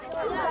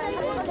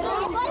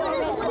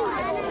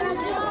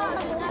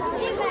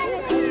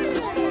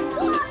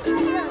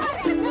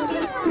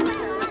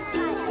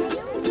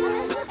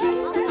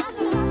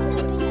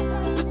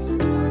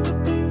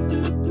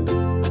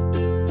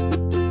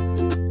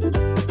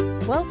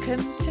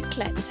Welcome to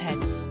Klets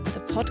Heads,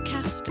 the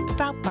podcast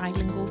about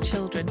bilingual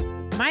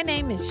children. My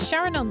name is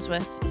Sharon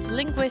Unsworth,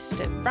 linguist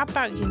at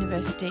Radboud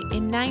University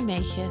in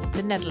Nijmegen,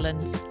 the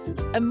Netherlands,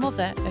 a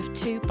mother of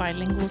two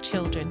bilingual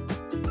children.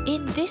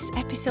 In this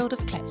episode of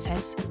Klets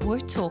Heads, we're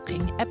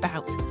talking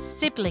about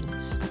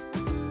siblings.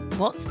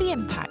 What's the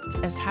impact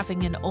of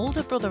having an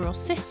older brother or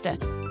sister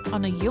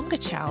on a younger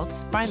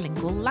child's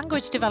bilingual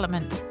language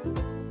development?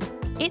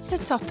 It's a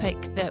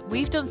topic that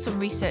we've done some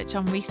research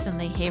on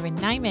recently here in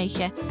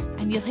Nijmegen,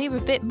 and you'll hear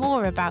a bit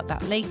more about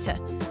that later.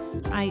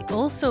 I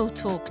also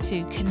talked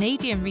to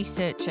Canadian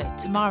researcher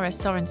Tamara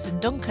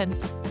Sorensen-Duncan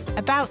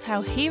about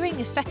how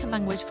hearing a second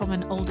language from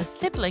an older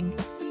sibling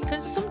can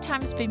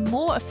sometimes be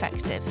more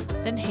effective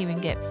than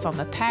hearing it from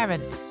a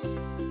parent.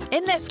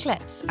 In Let's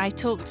Klets, I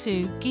talked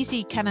to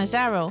Gizi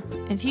Canizaro,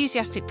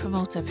 enthusiastic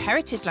promoter of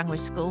heritage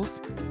language schools,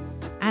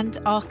 and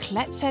our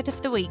Klets Head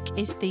of the week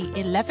is the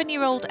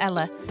 11-year-old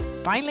Ella,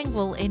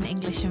 bilingual in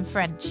English and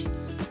French.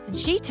 And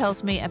she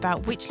tells me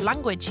about which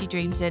language she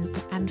dreams in,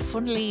 and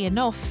funnily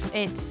enough,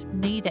 it's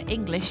neither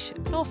English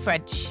nor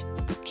French.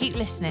 Keep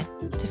listening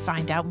to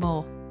find out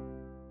more.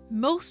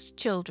 Most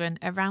children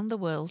around the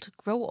world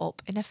grow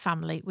up in a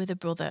family with a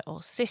brother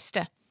or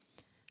sister.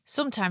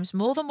 Sometimes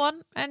more than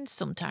one, and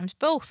sometimes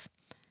both.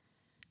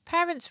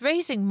 Parents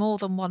raising more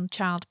than one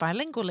child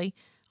bilingually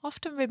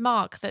often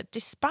remark that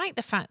despite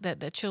the fact that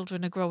their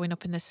children are growing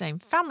up in the same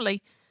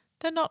family,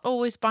 they're not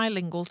always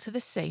bilingual to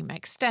the same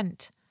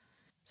extent.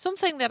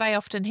 Something that I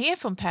often hear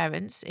from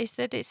parents is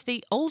that it's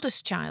the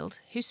oldest child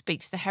who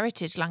speaks the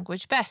heritage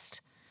language best,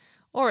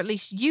 or at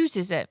least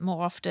uses it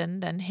more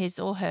often than his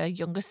or her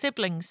younger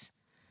siblings.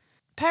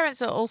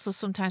 Parents are also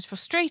sometimes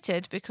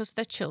frustrated because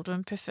their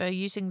children prefer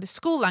using the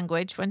school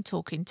language when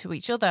talking to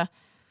each other,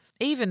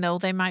 even though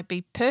they might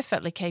be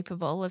perfectly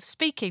capable of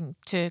speaking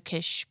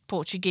Turkish,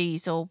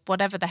 Portuguese, or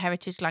whatever the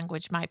heritage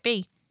language might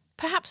be.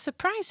 Perhaps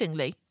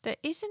surprisingly, there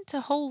isn't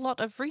a whole lot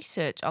of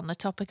research on the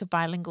topic of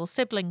bilingual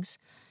siblings,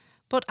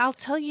 but I'll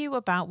tell you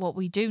about what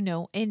we do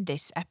know in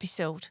this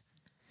episode.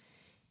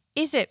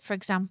 Is it, for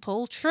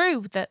example,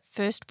 true that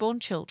firstborn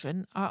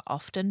children are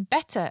often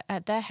better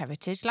at their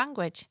heritage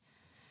language?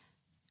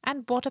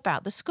 And what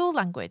about the school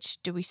language?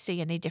 Do we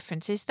see any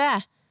differences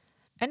there?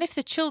 And if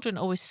the children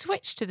always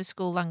switch to the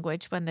school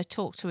language when they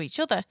talk to each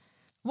other,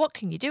 what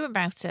can you do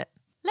about it?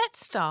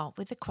 Let's start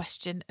with the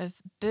question of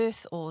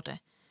birth order.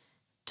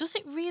 Does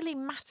it really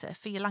matter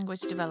for your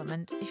language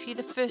development if you're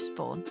the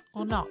firstborn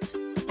or not?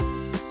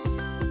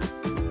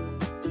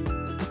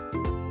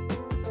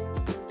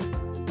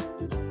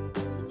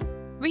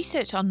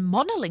 Research on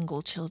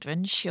monolingual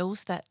children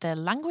shows that their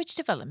language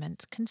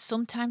development can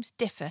sometimes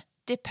differ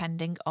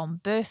depending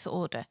on birth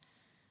order.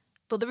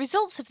 But the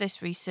results of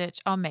this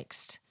research are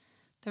mixed.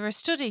 There are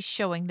studies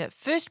showing that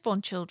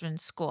firstborn children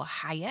score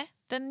higher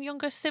than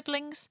younger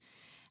siblings,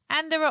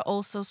 and there are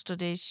also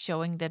studies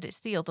showing that it's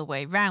the other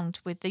way round,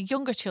 with the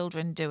younger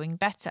children doing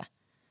better.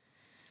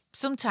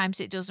 Sometimes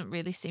it doesn't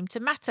really seem to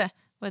matter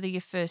whether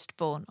you're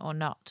firstborn or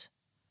not.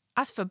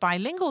 As for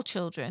bilingual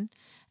children,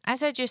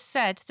 as I just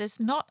said, there's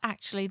not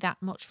actually that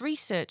much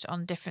research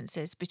on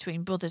differences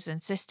between brothers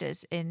and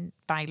sisters in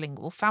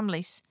bilingual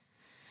families.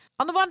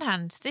 On the one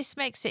hand, this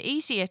makes it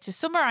easier to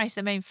summarise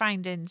the main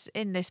findings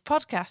in this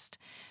podcast,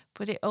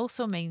 but it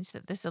also means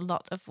that there's a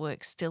lot of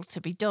work still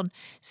to be done,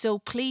 so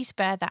please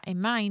bear that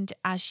in mind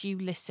as you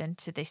listen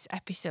to this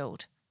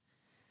episode.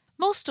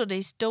 Most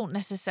studies don't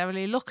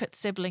necessarily look at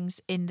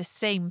siblings in the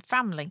same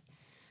family.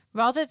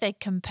 Rather, they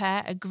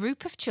compare a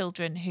group of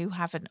children who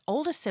have an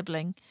older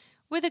sibling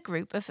with a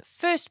group of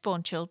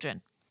firstborn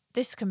children.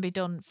 This can be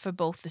done for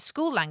both the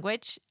school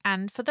language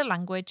and for the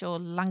language or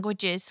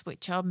languages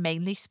which are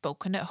mainly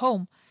spoken at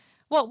home,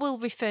 what we'll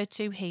refer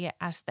to here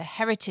as the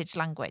heritage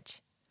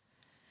language.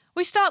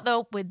 We start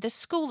though with the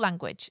school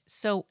language,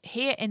 so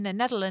here in the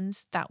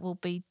Netherlands that will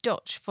be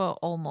Dutch for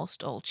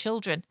almost all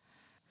children.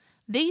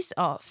 These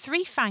are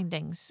 3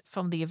 findings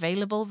from the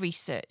available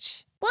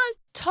research. 1.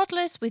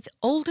 Toddlers with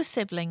older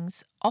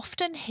siblings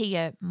often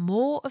hear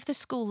more of the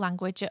school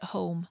language at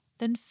home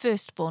than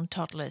firstborn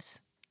toddlers.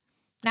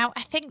 Now,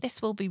 I think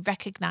this will be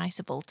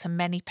recognisable to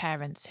many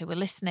parents who are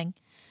listening.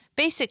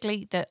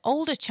 Basically, the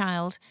older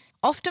child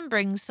often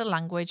brings the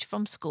language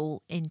from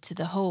school into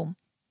the home.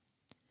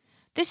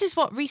 This is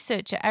what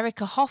researcher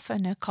Erica Hoff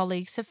and her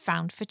colleagues have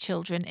found for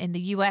children in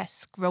the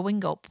US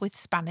growing up with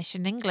Spanish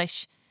and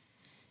English.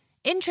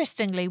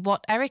 Interestingly,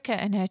 what Erica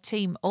and her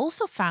team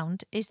also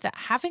found is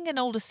that having an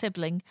older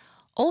sibling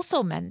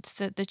also meant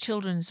that the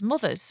children's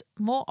mothers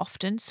more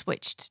often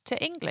switched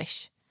to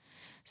English.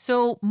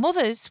 So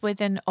mothers with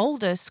an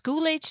older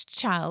school-aged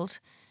child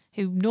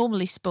who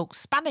normally spoke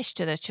Spanish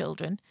to their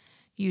children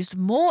used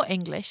more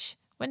English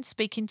when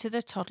speaking to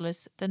their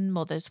toddlers than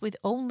mothers with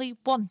only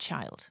one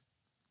child.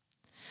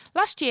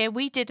 Last year,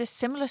 we did a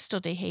similar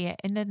study here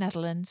in the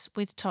Netherlands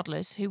with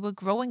toddlers who were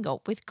growing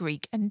up with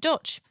Greek and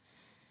Dutch.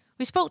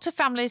 We spoke to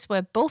families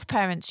where both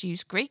parents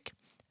use Greek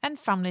and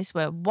families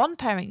where one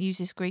parent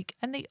uses Greek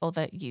and the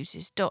other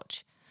uses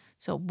Dutch.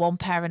 So one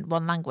parent,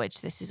 one language,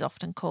 this is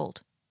often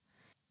called.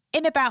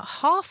 In about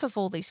half of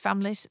all these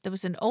families, there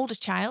was an older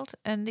child,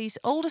 and these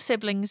older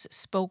siblings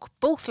spoke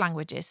both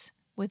languages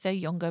with their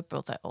younger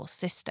brother or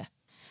sister.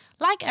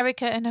 Like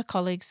Erica and her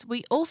colleagues,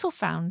 we also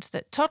found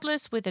that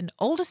toddlers with an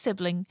older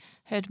sibling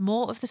heard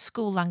more of the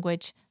school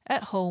language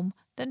at home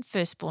than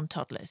firstborn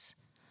toddlers.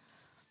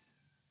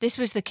 This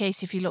was the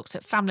case if you looked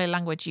at family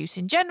language use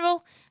in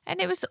general,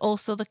 and it was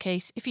also the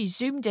case if you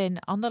zoomed in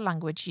on the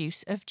language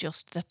use of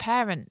just the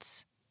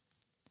parents.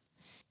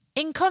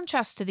 In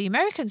contrast to the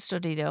American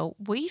study, though,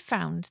 we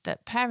found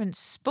that parents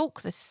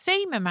spoke the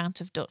same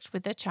amount of Dutch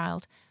with their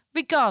child,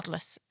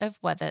 regardless of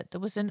whether there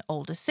was an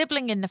older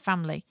sibling in the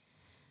family.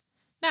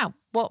 Now,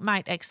 what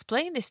might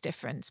explain this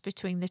difference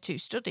between the two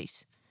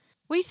studies?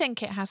 We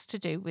think it has to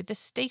do with the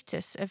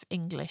status of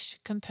English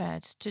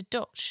compared to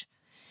Dutch.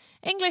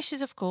 English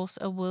is, of course,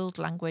 a world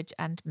language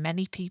and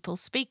many people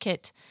speak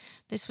it.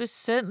 This was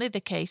certainly the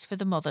case for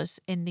the mothers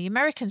in the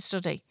American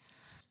study.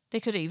 They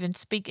could even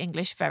speak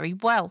English very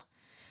well.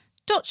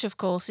 Dutch, of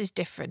course, is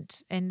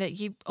different in that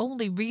you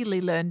only really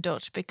learn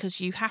Dutch because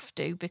you have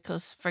to,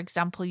 because, for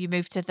example, you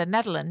move to the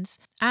Netherlands,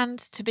 and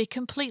to be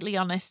completely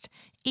honest,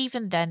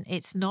 even then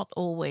it's not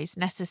always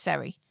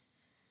necessary.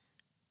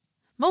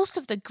 Most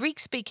of the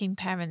Greek-speaking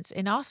parents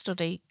in our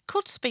study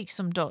could speak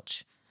some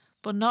Dutch,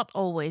 but not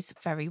always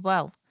very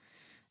well.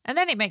 And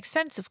then it makes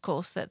sense, of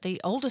course, that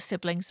the older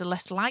siblings are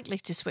less likely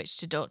to switch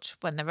to Dutch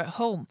when they're at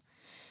home,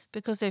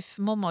 because if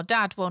mum or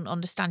dad won't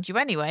understand you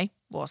anyway,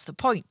 what's the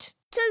point?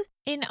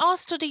 In our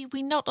study,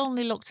 we not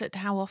only looked at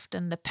how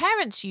often the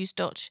parents used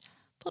Dutch,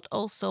 but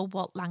also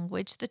what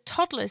language the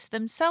toddlers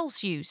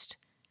themselves used.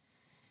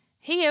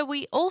 Here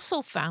we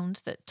also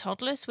found that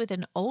toddlers with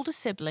an older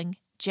sibling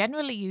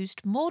generally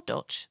used more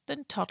Dutch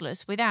than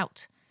toddlers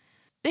without.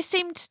 This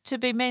seemed to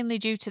be mainly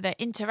due to their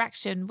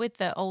interaction with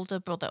their older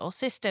brother or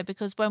sister,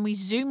 because when we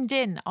zoomed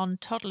in on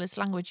toddlers'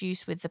 language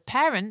use with the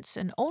parents,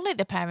 and only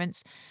the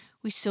parents,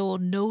 we saw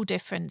no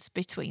difference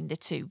between the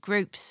two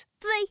groups.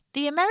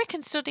 The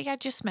American study I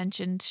just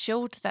mentioned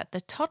showed that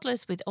the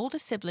toddlers with older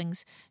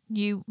siblings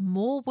knew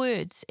more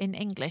words in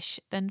English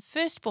than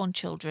firstborn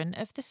children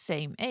of the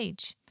same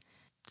age.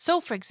 So,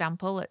 for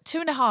example, at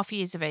 2.5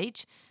 years of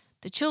age,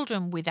 the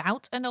children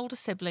without an older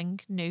sibling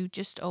knew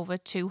just over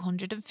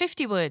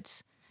 250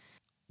 words,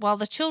 while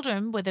the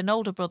children with an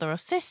older brother or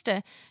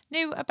sister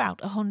knew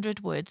about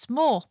 100 words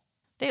more.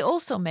 They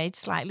also made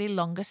slightly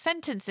longer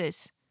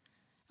sentences.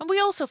 And we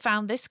also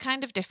found this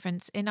kind of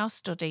difference in our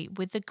study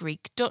with the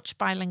Greek-Dutch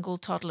bilingual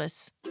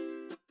toddlers.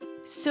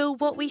 So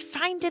what we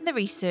find in the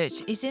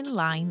research is in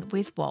line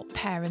with what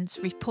parents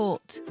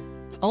report.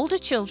 Older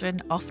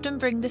children often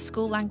bring the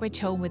school language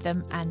home with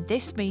them, and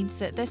this means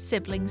that their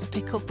siblings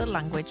pick up the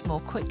language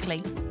more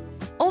quickly.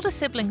 Older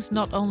siblings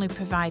not only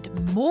provide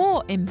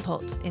more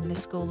input in the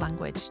school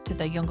language to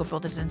their younger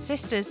brothers and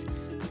sisters,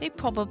 they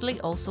probably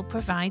also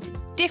provide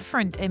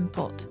different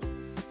input.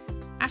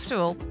 After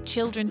all,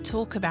 children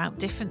talk about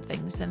different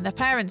things than their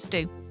parents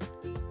do.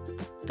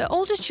 The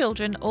older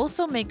children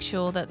also make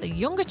sure that the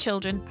younger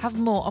children have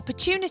more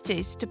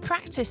opportunities to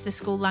practice the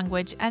school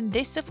language, and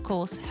this, of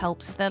course,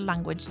 helps their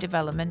language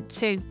development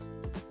too.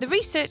 The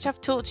research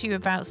I've talked to you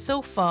about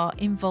so far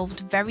involved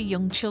very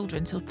young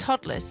children, so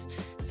toddlers,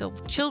 so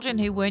children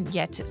who weren't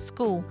yet at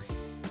school.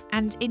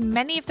 And in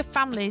many of the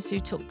families who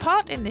took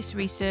part in this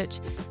research,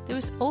 there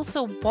was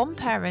also one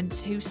parent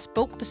who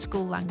spoke the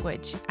school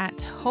language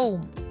at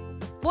home.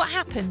 What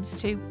happens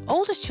to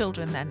older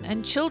children then,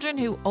 and children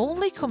who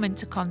only come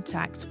into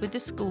contact with the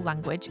school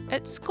language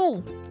at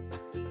school?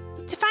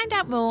 To find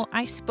out more,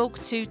 I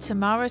spoke to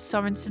Tamara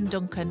Sorensen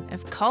Duncan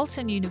of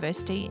Carleton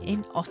University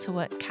in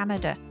Ottawa,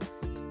 Canada.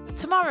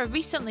 Tamara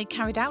recently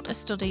carried out a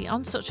study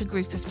on such a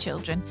group of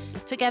children,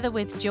 together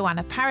with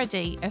Joanna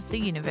Paradis of the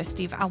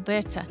University of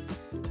Alberta.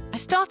 I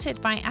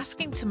started by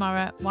asking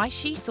Tamara why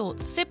she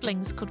thought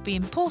siblings could be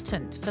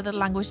important for the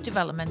language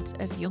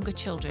development of younger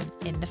children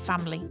in the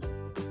family.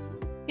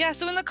 Yeah,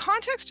 so in the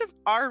context of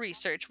our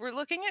research, we're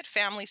looking at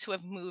families who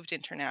have moved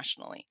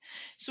internationally.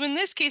 So in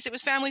this case, it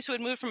was families who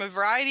had moved from a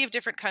variety of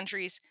different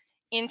countries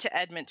into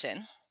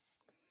Edmonton,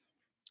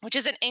 which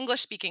is an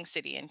English-speaking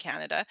city in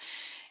Canada.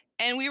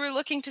 And we were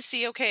looking to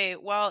see, okay,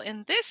 well,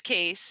 in this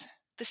case,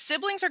 the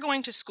siblings are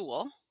going to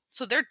school,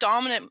 so their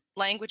dominant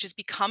language is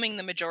becoming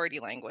the majority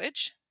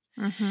language.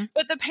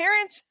 But the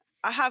parents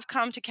have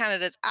come to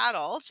Canada as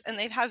adults, and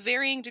they have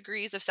varying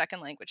degrees of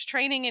second language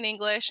training in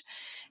English.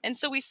 And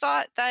so we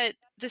thought that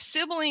the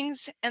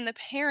siblings and the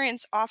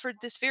parents offered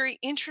this very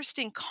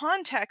interesting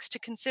context to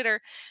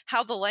consider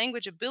how the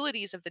language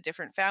abilities of the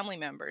different family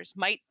members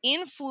might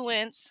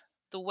influence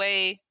the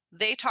way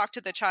they talk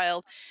to the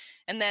child,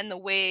 and then the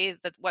way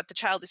that what the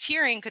child is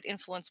hearing could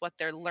influence what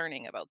they're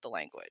learning about the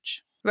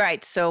language.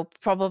 Right, so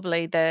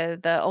probably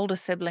the older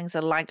siblings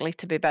are likely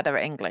to be better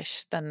at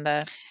English than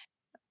the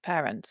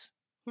parents.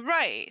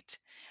 Right.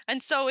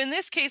 And so in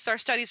this case, our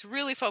study's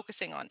really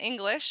focusing on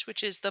English,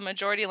 which is the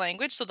majority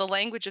language, so the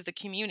language of the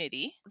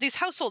community. These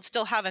households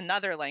still have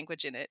another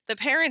language in it. The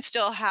parents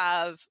still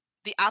have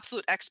the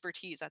absolute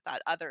expertise at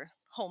that other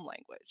home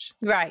language.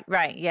 Right,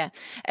 right, yeah.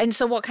 And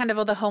so what kind of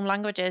other home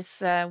languages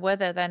were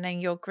there then in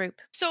your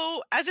group?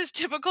 So, as is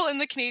typical in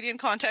the Canadian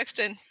context,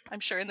 and I'm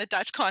sure in the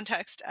Dutch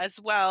context as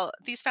well,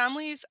 these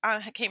families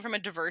came from a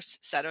diverse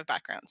set of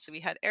backgrounds. So, we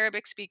had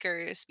Arabic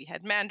speakers, we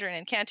had Mandarin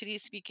and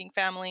Cantonese speaking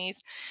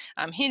families,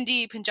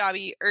 Hindi,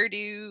 Punjabi,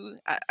 Urdu,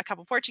 a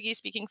couple Portuguese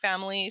speaking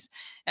families.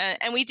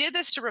 And we did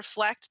this to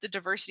reflect the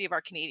diversity of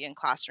our Canadian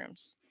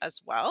classrooms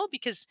as well,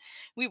 because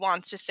we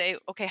want to say,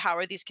 okay, how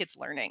are these kids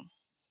learning?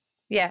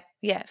 Yeah,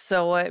 yeah.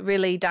 So a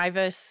really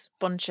diverse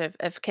bunch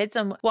of kids.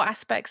 And what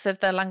aspects of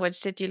the language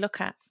did you look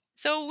at?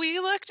 So we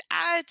looked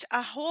at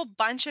a whole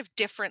bunch of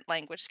different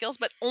language skills,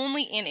 but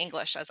only in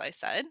English, as I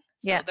said.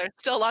 So Yeah. there's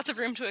still lots of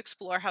room to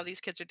explore how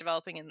these kids are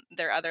developing in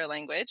their other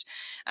language.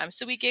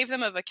 So we gave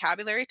them a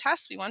vocabulary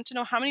test. We wanted to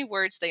know how many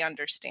words they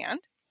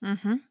understand.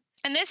 Mm-hmm.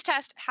 And this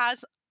test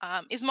has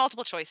is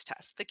multiple choice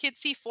test. The kids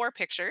see four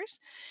pictures,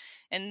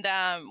 and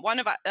one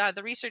of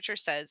the researcher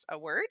says a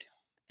word,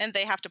 and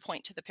they have to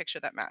point to the picture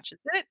that matches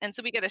it. And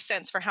so we get a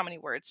sense for how many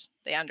words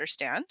they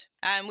understand.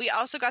 We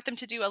also got them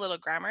to do a little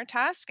grammar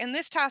task, and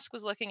this task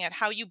was looking at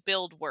how you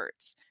build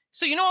words.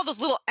 So you know all those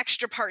little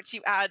extra parts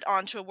you add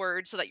onto a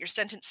word so that your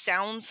sentence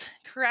sounds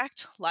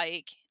correct,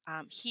 like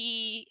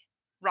he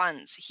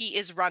runs, he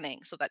is running.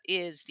 So that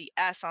is the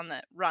S on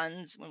the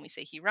runs when we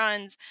say he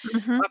runs.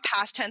 Mm-hmm. A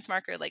past tense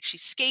marker like she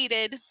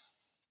skated.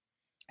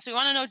 So we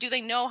want to know, do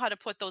they know how to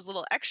put those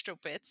little extra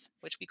bits,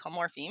 which we call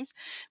morphemes,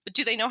 but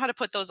do they know how to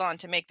put those on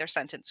to make their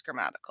sentence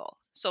grammatical?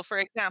 So for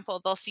example,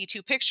 they'll see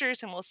two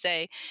pictures and we'll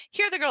say,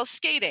 here the girl's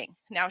skating.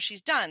 Now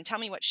she's done. Tell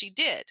me what she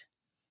did.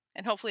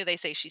 And hopefully they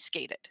say she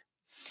skated.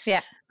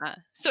 Yeah.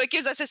 So it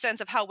gives us a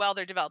sense of how well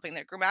they're developing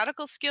their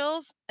grammatical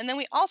skills. And then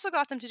we also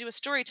got them to do a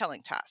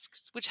storytelling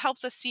tasks, which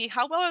helps us see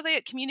how well are they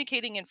at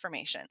communicating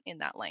information in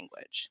that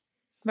language.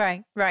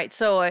 Right, right.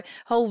 So a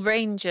whole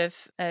range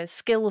of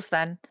skills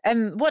then.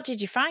 What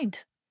did you find?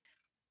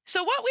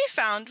 So, what we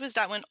found was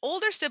that when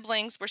older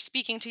siblings were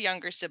speaking to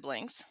younger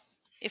siblings,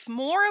 if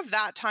more of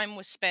that time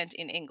was spent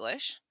in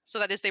English, so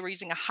that is, they were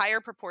using a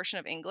higher proportion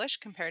of English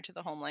compared to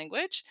the home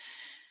language,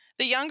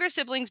 the younger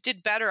siblings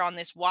did better on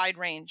this wide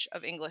range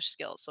of English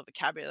skills, so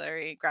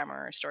vocabulary,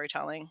 grammar,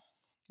 storytelling.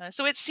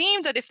 So, it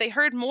seemed that if they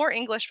heard more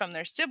English from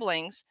their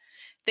siblings,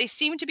 they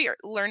seemed to be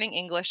learning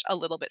English a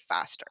little bit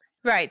faster.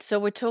 Right. So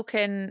we're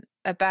talking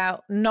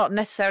about not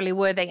necessarily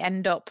where they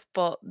end up,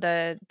 but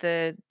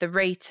the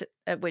rate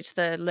at which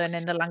they're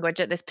learning the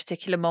language at this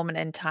particular moment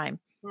in time.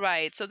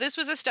 Right. So this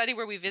was a study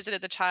where we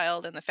visited the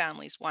child and the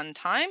families one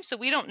time. So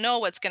we don't know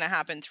what's going to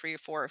happen 3 or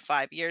 4 or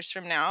 5 years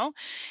from now.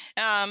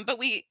 But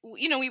we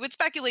would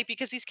speculate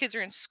because these kids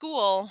are in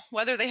school,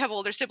 whether they have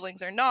older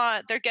siblings or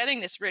not, they're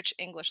getting this rich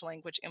English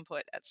language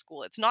input at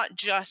school. It's not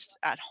just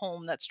at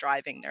home that's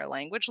driving their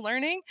language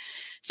learning.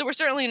 So we're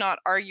certainly not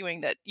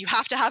arguing that you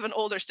have to have an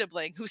older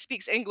sibling who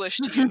speaks English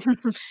to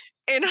you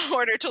in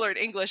order to learn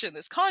English in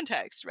this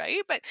context,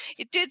 right? But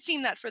it did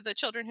seem that for the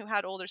children who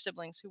had older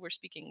siblings who were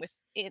speaking with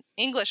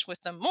English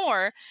with them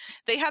more,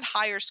 they had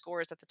higher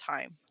scores at the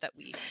time that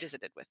we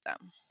visited with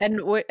them.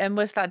 And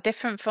was that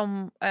different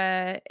from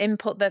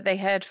input that they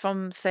heard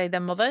from, say,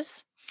 their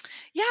mothers?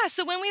 Yeah,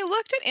 so when we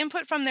looked at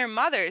input from their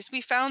mothers,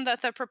 we found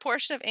that the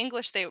proportion of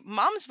English they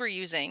moms were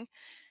using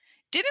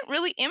didn't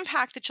really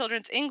impact the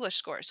children's English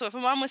score. So if a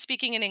mom was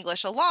speaking in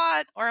English a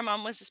lot or a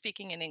mom was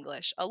speaking in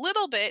English a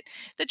little bit,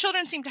 the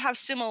children seemed to have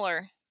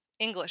similar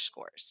English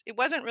scores. It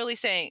wasn't really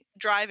saying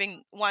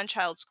driving one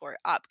child's score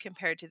up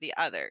compared to the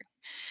other.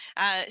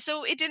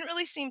 So it didn't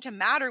really seem to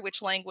matter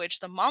which language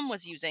the mom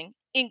was using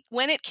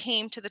when it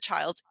came to the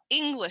child's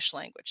English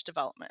language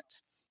development.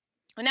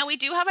 Now, we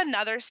do have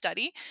another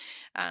study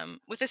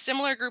with a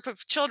similar group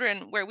of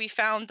children where we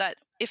found that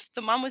if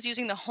the mom was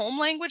using the home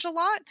language a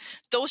lot,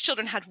 those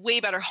children had way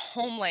better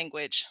home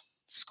language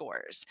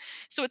scores.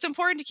 So it's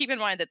important to keep in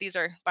mind that these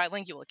are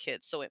bilingual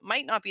kids. So it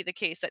might not be the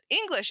case that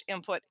English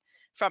input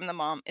from the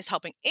mom is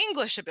helping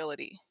English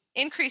ability.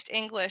 Increased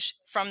English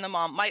from the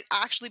mom might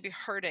actually be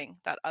hurting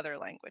that other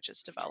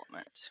language's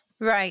development.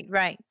 Right,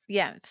 right.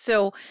 Yeah.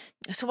 So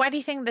why do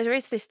you think there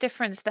is this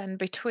difference then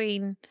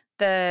between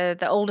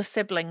the older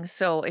siblings?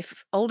 So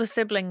if older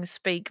siblings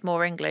speak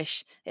more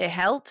English, it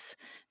helps.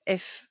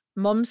 If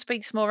mum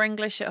speaks more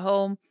English at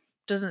home,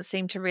 doesn't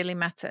seem to really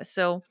matter.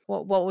 So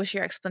what was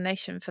your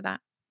explanation for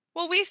that?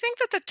 Well, we think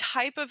that the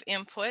type of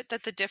input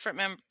that the different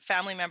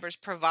family members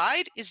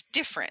provide is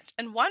different.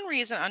 And one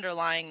reason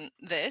underlying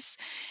this,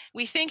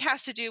 we think,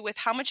 has to do with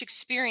how much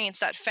experience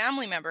that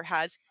family member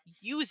has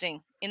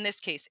using, in this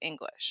case,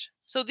 English.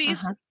 So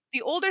Uh-huh.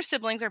 the older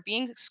siblings are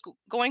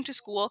going to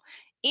school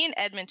in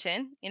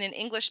Edmonton in an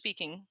English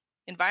speaking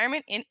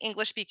environment in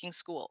English speaking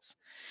schools.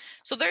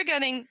 So they're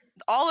getting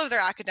all of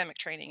their academic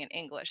training in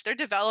English. They're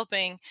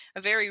developing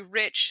a very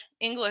rich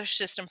English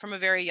system from a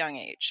very young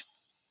age.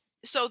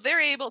 So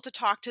they're able to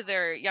talk to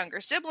their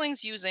younger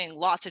siblings using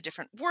lots of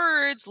different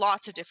words,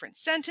 lots of different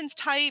sentence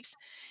types.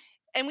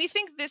 And we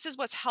think this is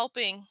what's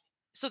helping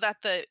so that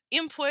the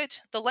input,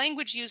 the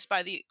language used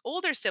by the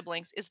older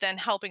siblings is then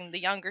helping the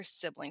younger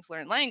siblings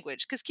learn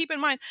language. Because keep in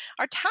mind,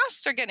 our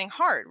tasks are getting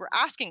hard. We're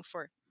asking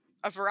for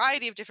a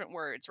variety of different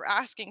words. We're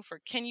asking for,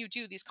 can you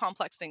do these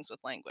complex things with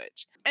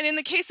language? And in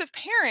the case of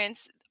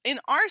parents, in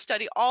our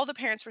study, all the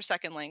parents were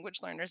second language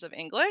learners of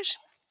English.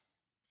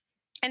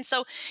 And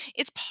so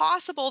it's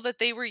possible that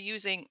they were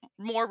using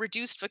more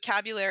reduced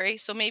vocabulary.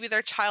 So maybe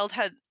their child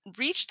had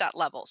reached that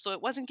level. So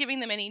it wasn't giving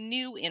them any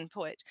new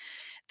input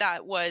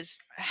that was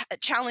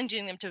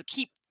challenging them to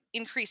keep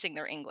increasing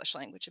their English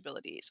language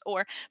abilities.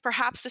 Or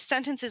perhaps the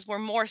sentences were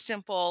more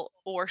simple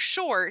or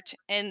short.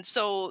 And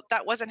so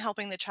that wasn't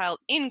helping the child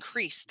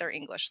increase their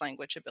English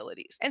language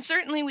abilities. And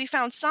certainly we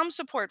found some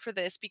support for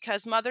this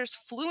because mothers'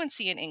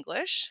 fluency in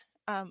English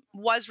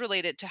was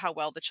related to how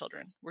well the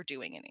children were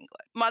doing in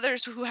English.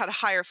 Mothers who had a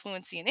higher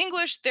fluency in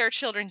English, their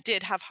children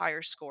did have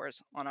higher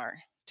scores on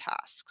our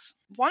tasks.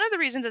 One of the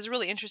reasons it's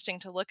really interesting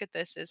to look at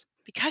this is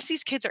because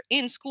these kids are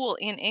in school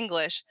in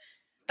English,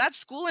 that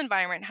school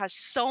environment has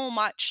so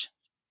much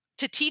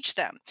to teach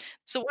them.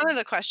 So one of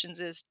the questions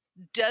is,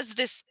 does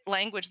this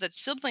language that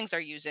siblings are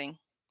using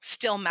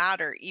still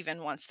matter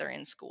even once they're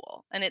in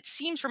school? And it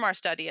seems from our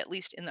study, at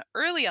least in the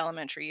early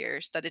elementary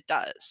years, that it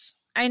does.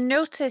 I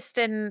noticed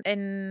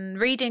in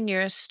reading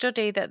your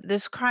study that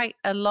there's quite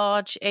a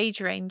large age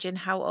range in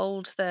how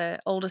old the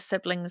older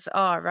siblings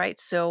are, right?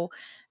 So,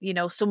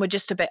 some were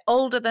just a bit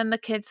older than the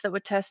kids that were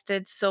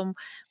tested, some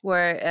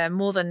were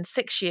more than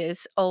 6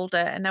 years older.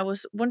 And I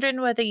was wondering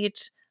whether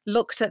you'd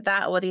looked at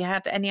that or whether you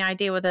had any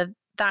idea whether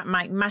that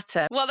might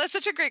matter. Well, that's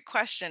such a great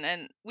question.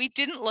 And we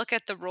didn't look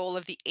at the role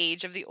of the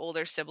age of the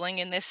older sibling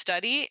in this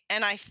study.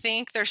 And I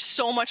think there's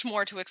so much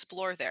more to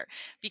explore there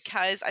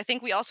because I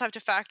think we also have to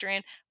factor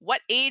in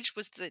what age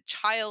was the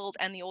child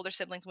and the older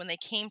siblings when they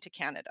came to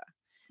Canada.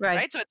 Right.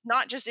 Right. So it's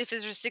not just if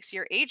there's a 6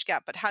 year age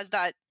gap, but has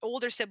that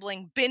older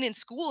sibling been in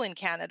school in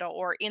Canada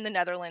or in the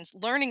Netherlands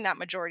learning that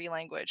majority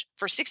language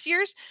for 6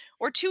 years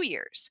or 2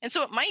 years? And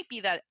so it might be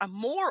that a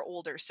more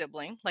older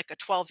sibling, like a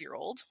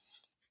 12-year-old,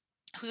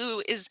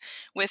 who is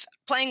with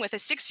playing with a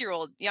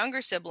 6-year-old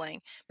younger sibling,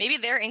 maybe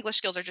their English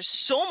skills are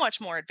just so much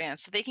more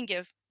advanced that they can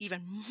give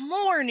even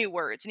more new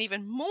words and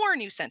even more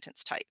new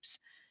sentence types.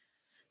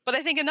 But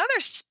I think another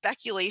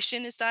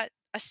speculation is that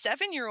a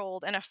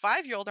 7-year-old and a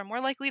 5-year-old are more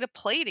likely to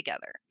play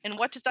together. And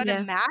what does that Yeah.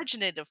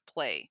 imaginative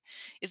play?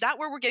 Is that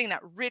where we're getting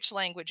that rich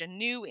language and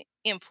new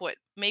input?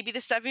 Maybe the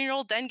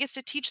 7-year-old then gets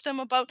to teach them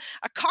about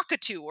a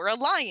cockatoo or a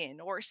lion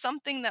or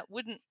something that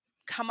wouldn't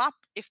come up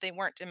if they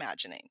weren't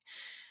imagining.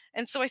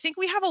 And so I think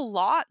we have a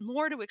lot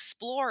more to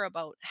explore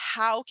about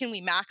how can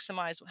we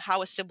maximize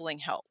how a sibling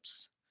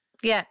helps.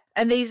 Yeah.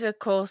 And these, of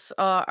course,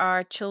 are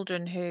our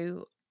children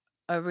who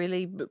are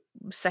really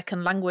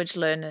second language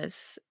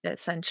learners,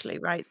 essentially,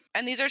 right?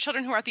 And these are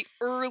children who are at the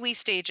early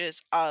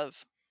stages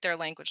of their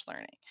language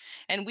learning.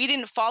 And we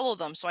didn't follow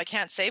them, so I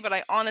can't say, but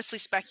I honestly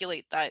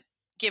speculate that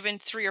given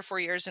 3 or 4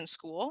 years in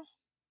school,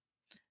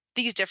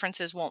 these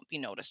differences won't be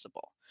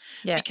noticeable.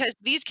 Yeah. Because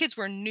these kids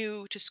were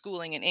new to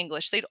schooling in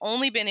English. They'd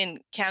only been in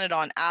Canada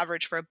on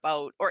average for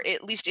about, or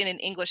at least in an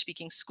English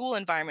speaking school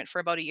environment for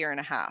about a year and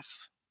a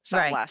half, some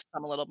Right. less,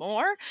 some a little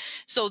more.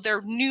 So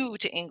they're new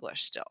to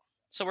English still.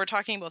 So we're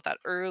talking about that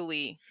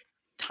early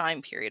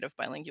time period of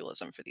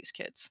bilingualism for these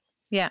kids.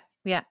 Yeah,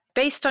 yeah.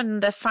 Based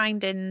on the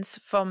findings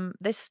from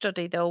this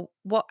study, though,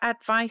 what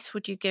advice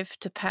would you give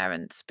to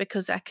parents?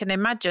 Because I can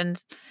imagine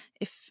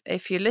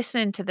if you're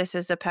listening to this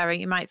as a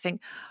parent, you might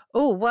think,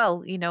 "Oh,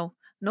 well,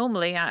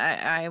 normally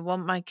I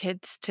want my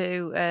kids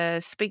to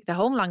speak the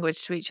home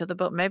language to each other,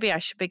 but maybe I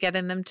should be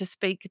getting them to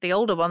speak the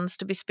older ones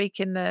to be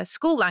speaking the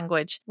school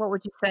language." What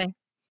would you say?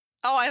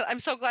 Oh, I'm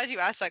so glad you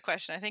asked that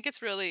question. I think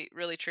it's really,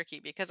 really tricky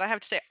because I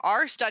have to say,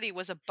 our study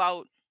was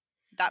about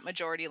that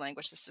majority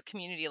language, this is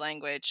community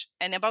language,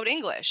 and about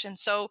English. And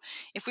so,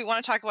 if we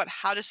want to talk about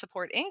how to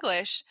support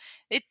English,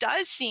 it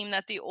does seem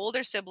that the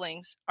older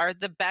siblings are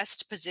the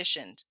best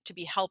positioned to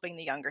be helping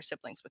the younger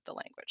siblings with the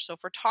language. So, if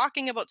we're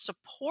talking about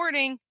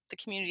supporting the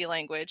community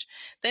language,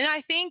 then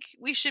I think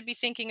we should be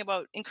thinking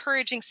about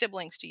encouraging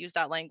siblings to use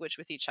that language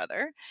with each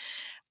other.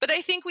 But I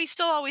think we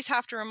still always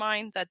have to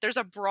remind that there's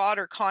a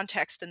broader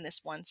context than this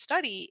one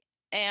study.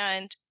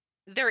 And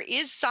there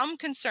is some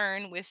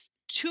concern with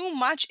too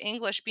much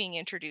English being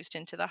introduced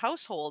into the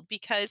household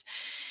because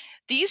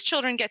these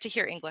children get to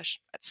hear English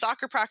at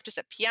soccer practice,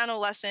 at piano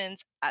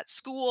lessons, at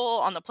school,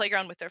 on the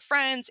playground with their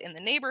friends, in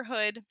the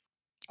neighborhood.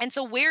 And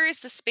so, where is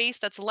the space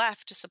that's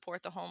left to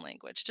support the home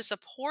language, to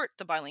support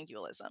the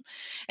bilingualism?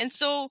 And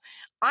so,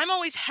 I'm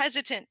always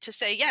hesitant to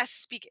say, yes,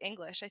 speak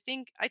English. I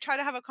think I try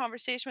to have a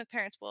conversation with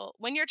parents. Well,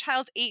 when your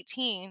child's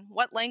 18,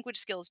 what language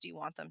skills do you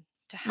want them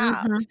to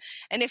have? Hmm.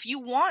 And if you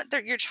want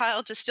your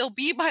child to still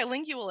be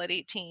bilingual at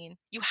 18,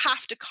 you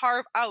have to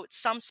carve out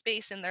some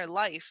space in their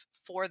life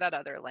for that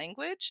other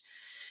language.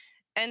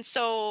 And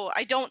so,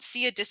 I don't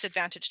see a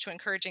disadvantage to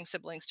encouraging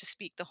siblings to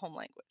speak the home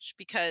language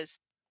because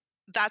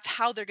that's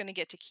how they're going to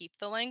get to keep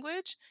the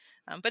language.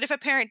 But if a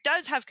parent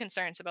does have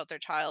concerns about their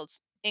child's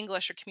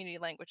English or community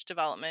language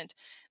development,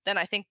 then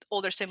I think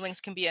older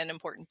siblings can be an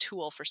important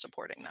tool for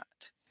supporting that.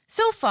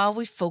 So far,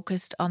 we've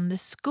focused on the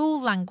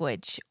school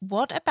language.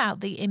 What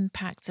about the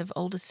impact of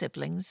older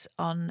siblings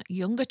on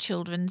younger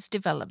children's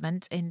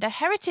development in the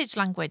heritage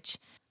language?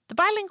 The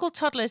bilingual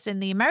toddlers in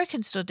the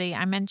American study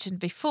I mentioned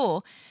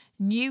before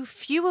knew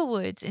fewer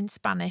words in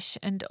Spanish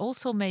and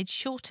also made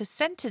shorter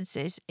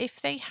sentences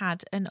if they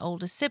had an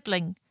older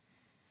sibling.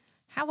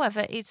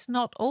 However, it's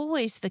not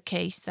always the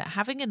case that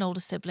having an older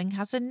sibling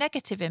has a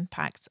negative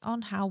impact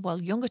on how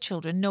well younger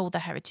children know the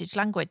heritage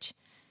language.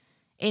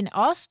 In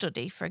our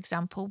study, for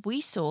example, we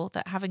saw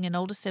that having an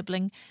older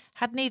sibling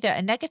had neither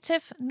a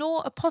negative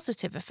nor a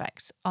positive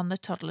effect on the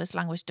toddler's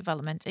language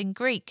development in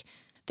Greek.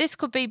 This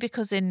could be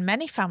because in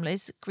many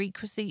families, Greek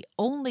was the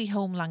only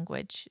home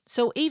language.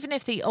 So even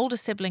if the older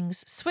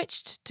siblings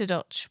switched to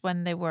Dutch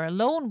when they were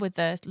alone with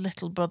their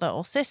little brother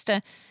or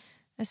sister,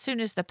 as soon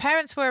as the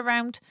parents were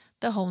around,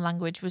 the home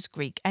language was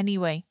Greek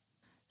anyway.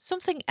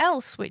 Something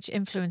else which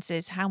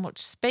influences how much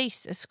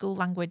space a school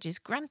language is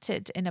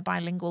granted in a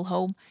bilingual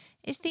home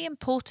is the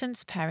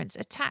importance parents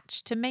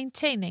attach to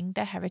maintaining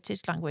their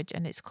heritage language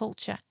and its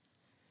culture.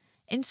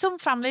 In some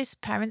families,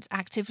 parents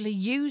actively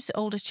use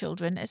older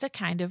children as a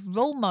kind of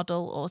role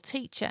model or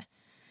teacher.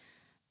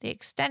 The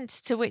extent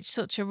to which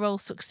such a role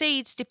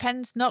succeeds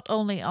depends not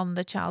only on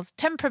the child's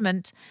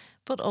temperament,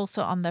 but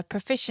also on their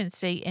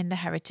proficiency in the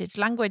heritage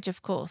language,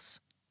 of course.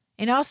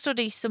 In our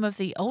study, some of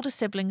the older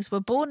siblings were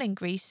born in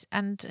Greece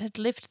and had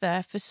lived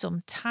there for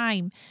some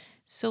time,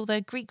 so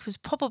their Greek was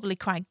probably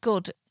quite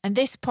good, and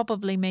this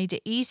probably made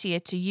it easier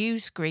to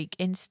use Greek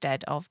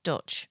instead of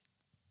Dutch.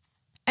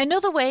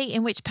 Another way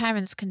in which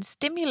parents can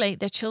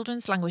stimulate their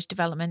children's language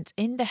development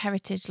in the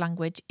heritage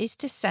language is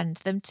to send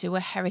them to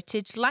a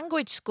heritage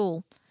language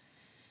school.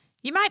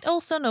 You might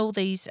also know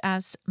these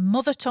as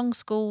mother tongue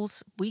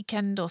schools,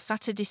 weekend or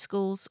Saturday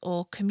schools,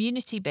 or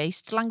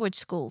community-based language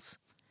schools.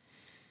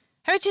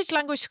 Heritage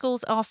language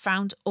schools are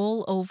found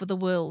all over the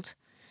world,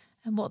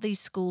 and what these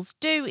schools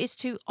do is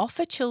to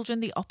offer children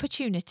the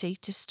opportunity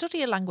to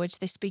study a language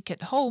they speak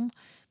at home,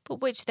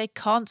 but which they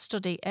can't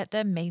study at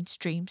their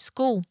mainstream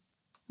school.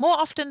 More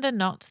often than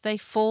not, they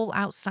fall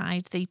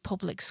outside the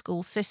public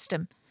school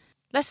system.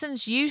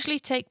 Lessons usually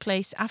take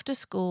place after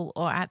school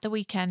or at the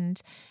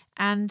weekend,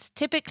 and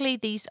typically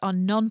these are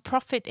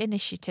non-profit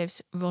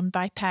initiatives run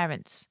by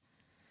parents.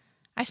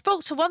 I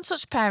spoke to one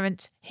such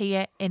parent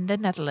here in the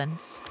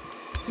Netherlands.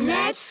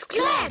 Let's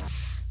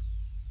klets!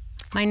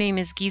 My name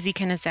is Gizi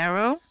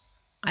Canizaro.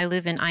 I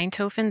live in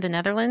Eindhoven, the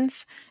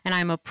Netherlands, and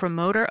I'm a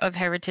promoter of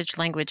heritage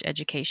language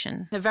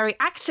education. A very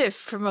active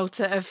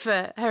promoter of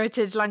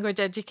heritage language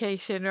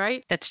education,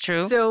 right? That's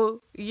true.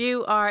 So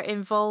you are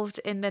involved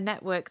in the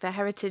network, the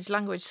Heritage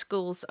Language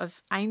Schools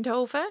of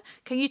Eindhoven.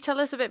 Can you tell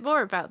us a bit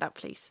more about that,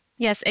 please?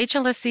 Yes,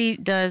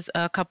 HLSC does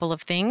a couple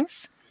of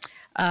things.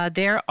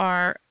 There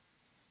are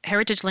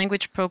heritage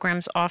language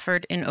programs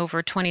offered in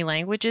over 20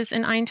 languages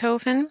in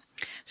Eindhoven.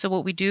 So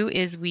what we do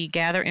is we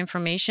gather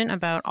information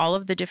about all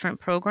of the different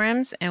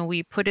programs and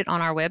we put it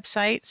on our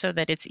website so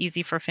that it's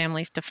easy for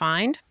families to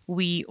find.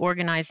 We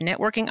organize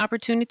networking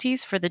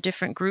opportunities for the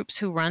different groups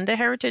who run the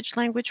heritage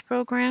language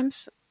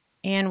programs.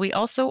 And we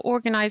also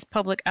organize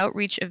public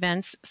outreach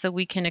events so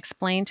we can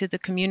explain to the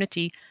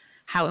community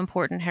how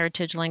important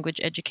heritage language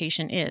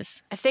education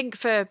is. I think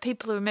for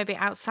people who are maybe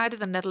outside of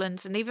the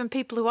Netherlands and even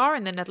people who are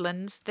in the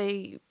Netherlands,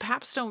 they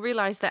perhaps don't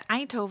realise that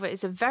Eindhoven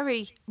is a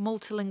very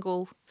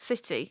multilingual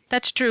city.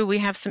 That's true. We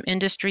have some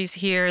industries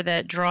here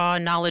that draw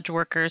knowledge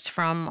workers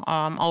from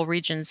all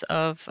regions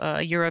of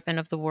Europe and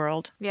of the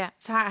world. Yeah.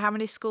 So how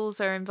many schools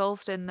are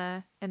involved in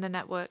the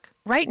network?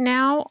 Right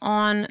now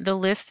on the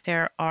list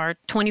there are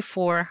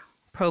 24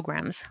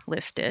 programs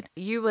listed.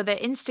 You were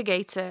the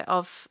instigator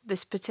of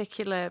this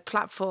particular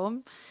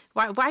platform.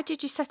 Why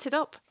did you set it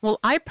up? Well,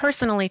 I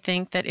personally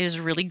think that it is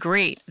really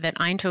great that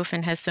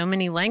Eindhoven has so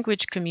many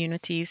language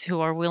communities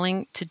who are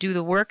willing to do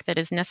the work that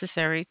is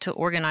necessary to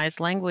organize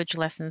language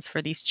lessons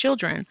for these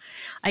children.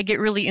 I get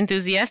really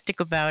enthusiastic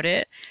about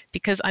it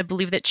because I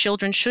believe that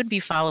children should be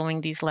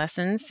following these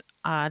lessons,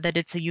 that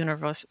it's a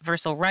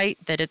universal right,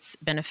 that it's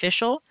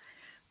beneficial.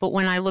 But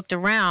when I looked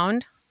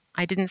around,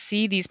 I didn't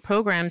see these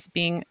programs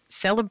being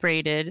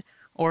celebrated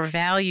or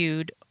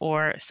valued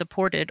or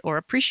supported or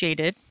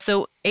appreciated.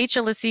 So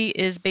HLSE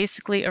is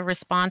basically a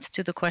response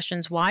to the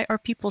questions, why are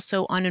people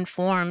so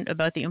uninformed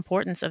about the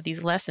importance of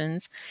these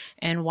lessons?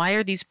 And why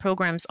are these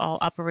programs all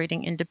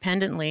operating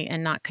independently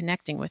and not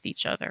connecting with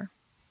each other?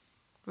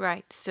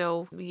 Right.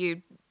 So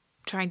you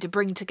trying to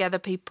bring together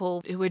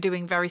people who are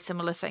doing very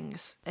similar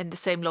things in the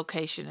same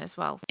location as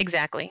well.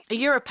 Exactly.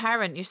 You're a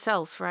parent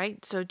yourself,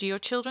 right? So do your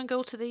children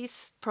go to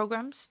these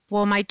programs?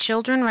 Well, my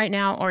children right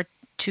now are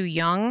too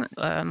young.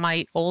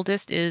 My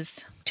oldest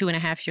is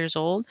 2.5 years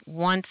old.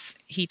 Once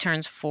he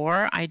turns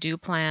 4, I do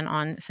plan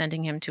on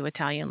sending him to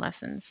Italian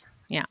lessons.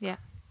 Yeah.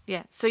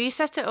 Yeah. So you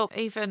set it up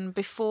even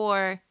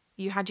before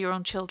you had your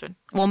own children?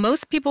 Well,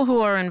 most people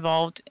who are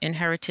involved in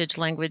heritage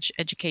language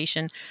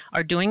education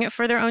are doing it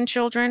for their own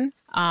children.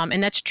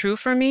 And that's true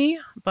for me,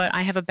 but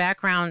I have a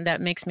background that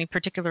makes me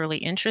particularly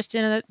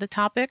interested in the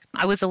topic.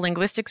 I was a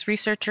linguistics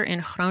researcher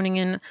in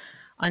Groningen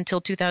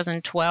until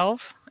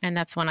 2012, and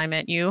that's when I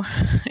met you,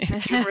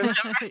 if you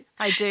remember.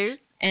 I do.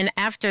 And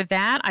after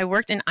that, I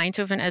worked in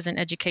Eindhoven as an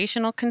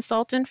educational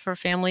consultant for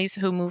families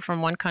who move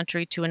from one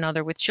country to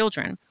another with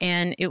children.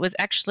 And it was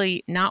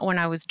actually not when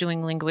I was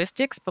doing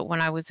linguistics, but when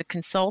I was a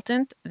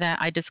consultant that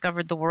I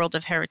discovered the world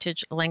of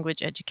heritage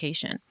language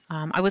education.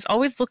 I was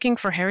always looking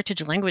for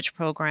heritage language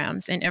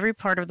programs in every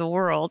part of the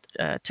world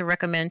to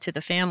recommend to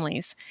the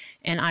families.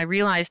 And I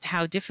realized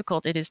how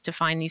difficult it is to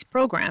find these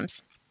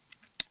programs.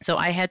 So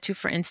I had to,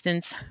 for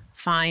instance,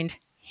 find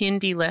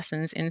Hindi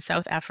lessons in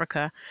South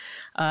Africa,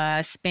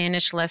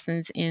 Spanish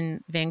lessons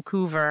in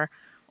Vancouver,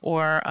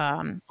 or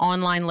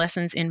online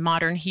lessons in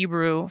modern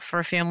Hebrew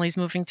for families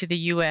moving to the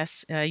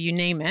U.S., you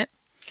name it.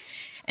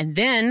 And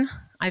then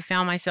I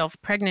found myself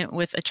pregnant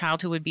with a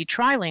child who would be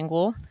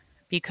trilingual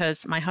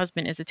because my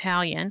husband is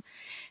Italian.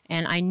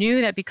 And I knew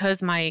that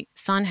because my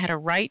son had a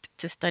right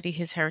to study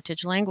his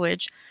heritage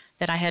language,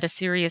 that I had a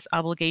serious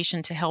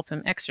obligation to help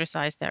him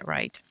exercise that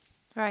right.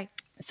 Right.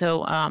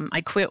 So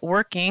I quit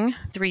working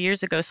 3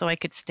 years ago so I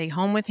could stay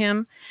home with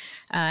him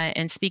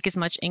and speak as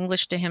much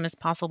English to him as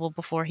possible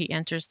before he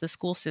enters the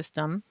school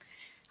system.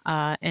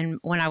 And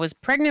when I was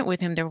pregnant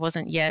with him, there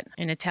wasn't yet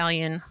an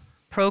Italian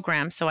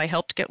program, so I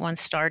helped get one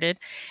started.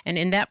 And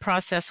in that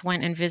process,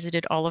 went and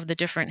visited all of the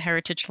different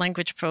heritage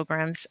language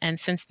programs. And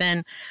since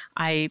then,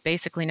 I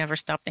basically never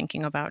stopped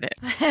thinking about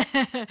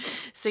it.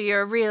 So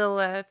you're a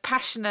real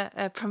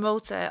passionate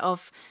promoter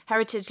of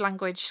heritage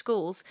language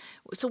schools.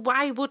 So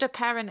why would a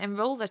parent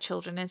enroll their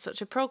children in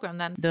such a program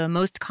then? The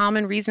most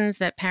common reasons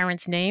that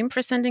parents name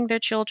for sending their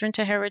children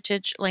to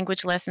heritage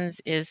language lessons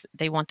is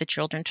they want the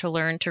children to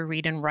learn to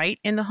read and write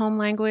in the home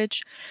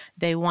language.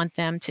 They want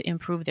them to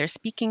improve their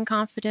speaking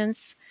confidence.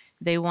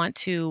 They want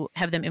to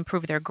have them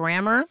improve their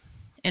grammar.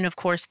 And of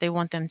course, they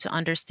want them to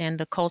understand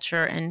the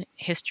culture and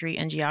history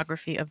and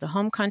geography of the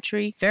home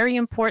country. Very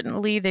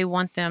importantly, they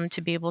want them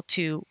to be able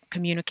to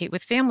communicate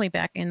with family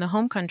back in the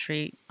home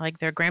country, like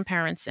their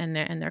grandparents and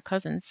their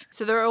cousins.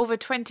 So there are over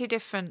 20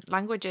 different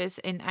languages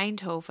in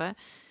Eindhoven.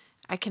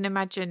 I can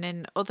imagine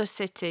in other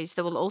cities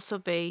there will also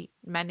be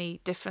many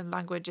different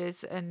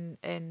languages, and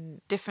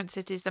in different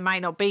cities there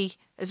might not be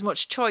as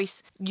much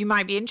choice. You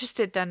might be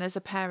interested then as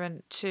a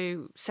parent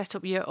to set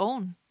up your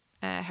own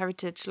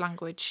heritage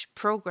language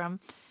program.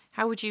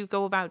 How would you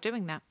go about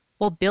doing that?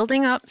 Well,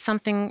 building up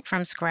something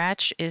from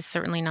scratch is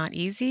certainly not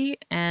easy.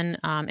 And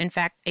in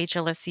fact,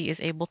 HLSC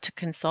is able to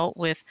consult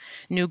with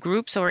new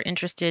groups who are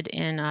interested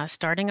in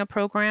starting a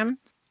program.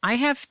 I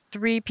have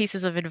 3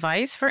 pieces of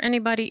advice for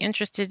anybody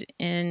interested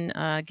in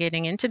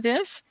getting into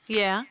this.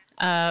 Yeah.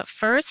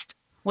 First,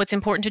 what's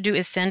important to do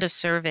is send a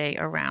survey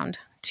around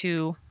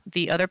to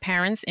the other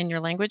parents in your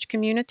language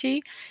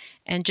community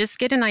and just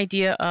get an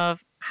idea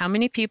of how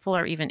many people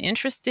are even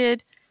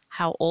interested,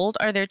 how old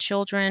are their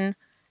children,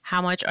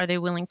 how much are they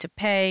willing to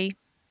pay,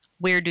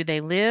 where do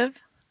they live,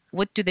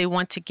 what do they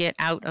want to get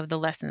out of the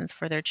lessons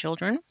for their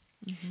children.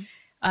 Mm-hmm.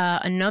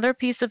 Another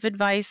piece of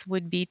advice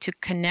would be to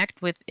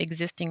connect with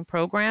existing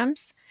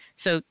programs.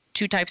 So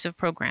 2 types of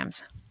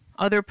programs.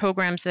 Other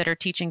programs that are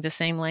teaching the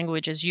same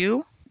language as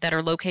you, that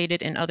are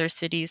located in other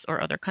cities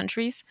or other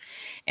countries,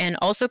 and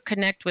also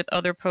connect with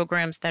other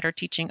programs that are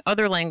teaching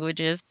other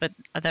languages, but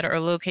that are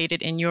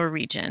located in your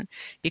region,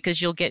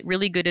 because you'll get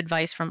really good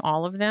advice from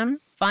all of them.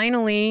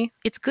 Finally,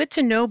 it's good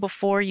to know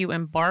before you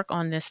embark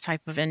on this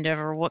type of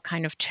endeavor what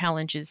kind of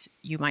challenges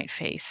you might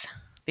face,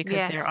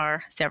 because there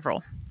are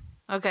several.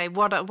 Okay,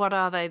 what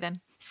are they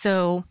then?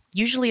 So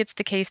usually it's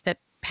the case that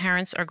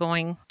parents are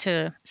going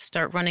to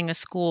start running a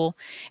school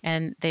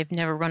and they've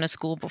never run a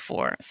school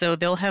before. So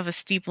they'll have a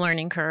steep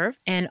learning curve.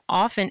 And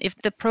often, if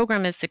the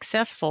program is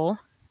successful,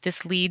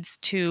 this leads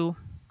to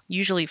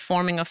usually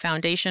forming a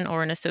foundation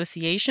or an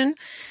association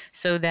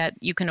so that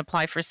you can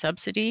apply for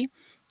subsidy.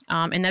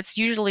 And that's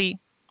usually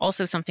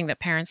also something that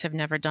parents have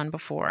never done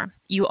before.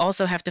 You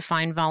also have to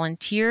find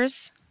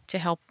volunteers to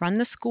help run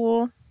the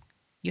school.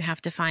 You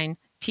have to find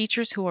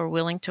teachers who are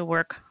willing to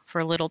work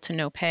for little to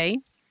no pay.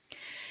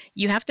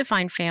 You have to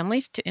find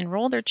families to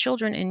enroll their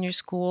children in your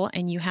school,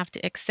 and you have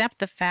to accept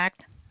the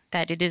fact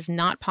that it is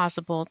not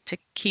possible to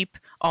keep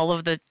all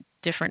of the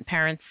different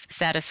parents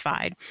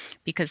satisfied,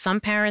 because some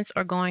parents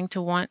are going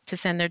to want to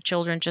send their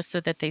children just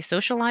so that they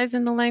socialize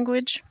in the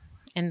language,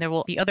 and there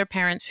will be other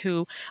parents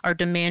who are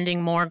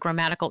demanding more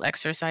grammatical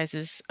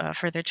exercises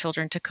for their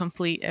children to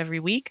complete every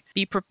week.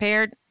 Be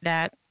prepared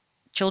that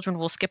children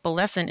will skip a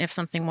lesson if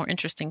something more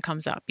interesting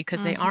comes up,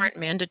 because they aren't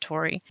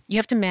mandatory. You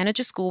have to manage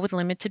a school with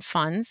limited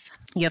funds.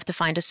 You have to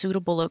find a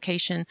suitable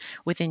location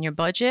within your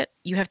budget.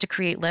 You have to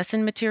create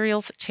lesson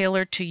materials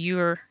tailored to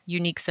your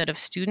unique set of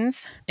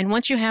students. And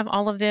once you have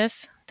all of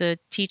this, the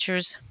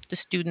teachers, the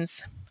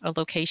students a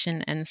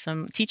location and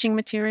some teaching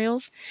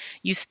materials,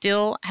 you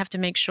still have to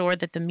make sure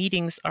that the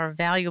meetings are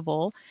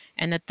valuable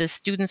and that the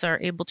students are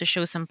able to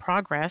show some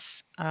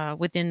progress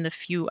within the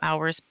few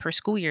hours per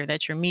school year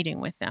that you're meeting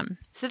with them.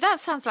 So that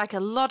sounds like a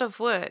lot of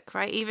work,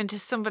 right? Even to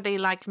somebody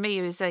like me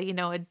who's a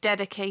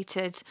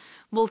dedicated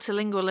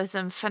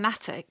multilingualism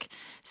fanatic.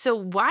 So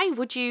why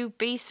would you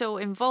be so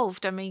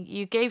involved? I mean,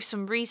 you gave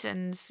some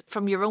reasons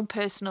from your own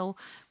personal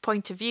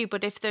point of view,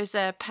 but if there's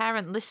a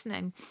parent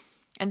listening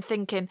and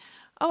thinking,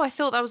 oh, I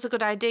thought that was a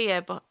good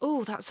idea, but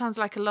oh, that sounds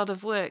like a lot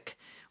of work,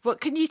 what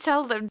can you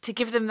tell them to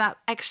give them that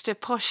extra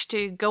push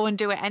to go and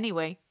do it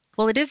anyway?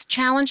 Well, it is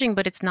challenging,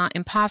 but it's not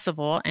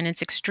impossible, and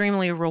it's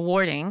extremely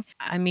rewarding.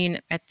 I mean,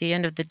 at the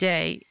end of the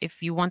day,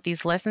 if you want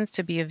these lessons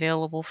to be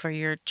available for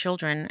your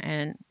children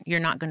and you're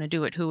not going to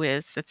do it, who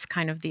is? That's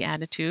kind of the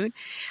attitude.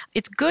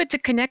 It's good to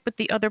connect with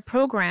the other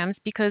programs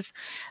because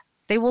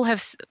they will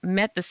have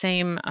met the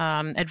same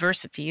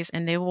adversities,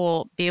 and they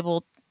will be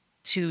able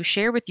to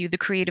share with you the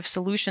creative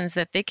solutions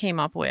that they came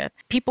up with.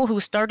 People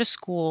who start a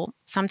school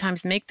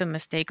sometimes make the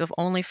mistake of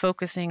only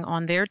focusing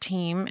on their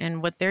team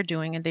and what they're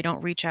doing, and they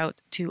don't reach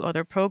out to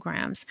other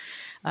programs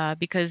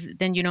because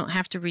then you don't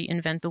have to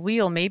reinvent the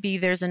wheel. Maybe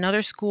there's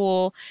another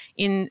school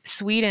in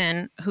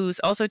Sweden who's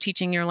also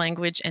teaching your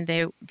language, and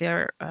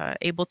they're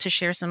able to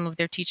share some of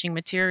their teaching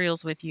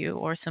materials with you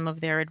or some of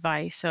their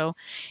advice. So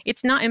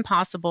it's not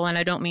impossible, and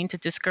I don't mean to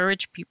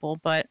discourage people,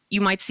 but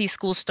you might see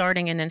schools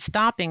starting and then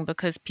stopping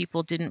because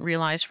people didn't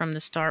realize from the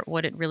start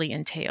what it really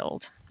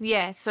entailed.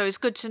 Yeah, so it's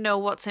good to know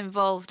what's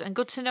involved, and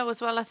good to know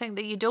as well, I think,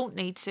 that you don't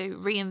need to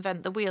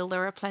reinvent the wheel.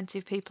 There are plenty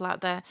of people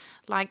out there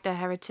like the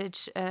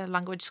Heritage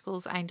Language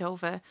Schools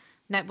Eindhoven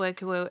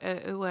network who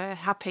are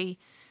happy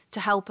to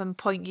help and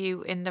point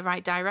you in the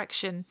right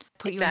direction,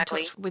 put you in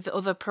touch with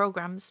other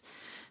programs.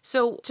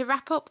 So to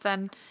wrap up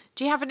then,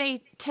 do you have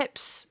any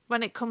tips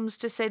when it comes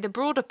to, say, the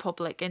broader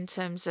public in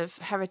terms of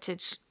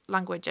heritage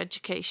language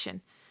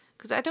education?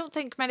 Because I don't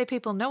think many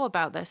people know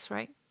about this,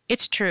 right?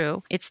 It's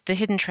true. It's the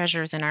hidden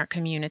treasures in our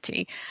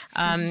community.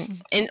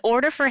 In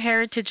order for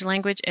heritage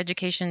language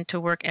education to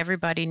work,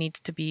 everybody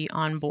needs to be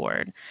on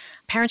board.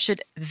 Parents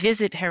should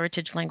visit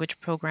heritage language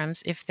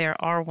programs if there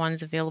are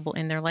ones available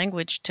in their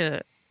language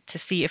to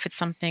see if it's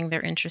something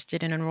they're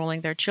interested in enrolling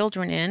their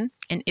children in.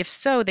 And if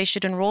so, they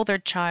should enroll their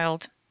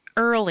child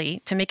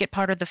early to make it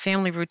part of the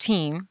family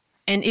routine.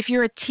 And if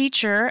you're a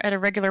teacher at a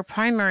regular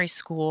primary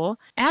school,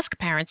 ask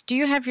parents, do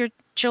you have your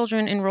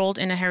children enrolled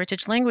in a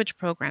heritage language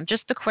program?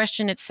 Just the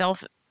question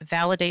itself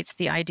validates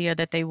the idea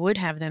that they would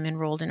have them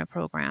enrolled in a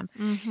program.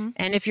 Mm-hmm.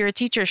 And if you're a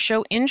teacher,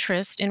 show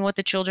interest in what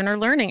the children are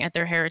learning at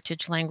their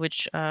heritage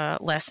language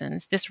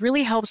lessons. This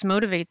really helps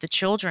motivate the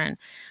children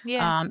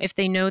if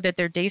they know that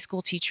their day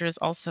school teacher is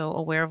also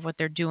aware of what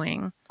they're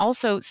doing.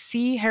 Also,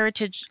 see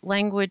heritage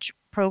language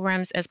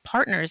programs as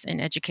partners in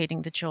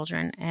educating the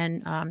children,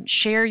 and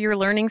share your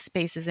learning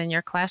spaces in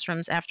your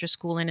classrooms after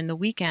school and in the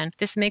weekend.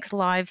 This makes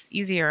lives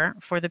easier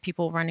for the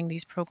people running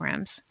these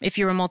programs. If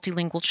you're a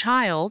multilingual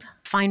child,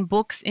 find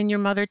books in your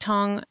mother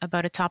tongue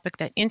about a topic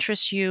that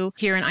interests you.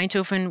 Here in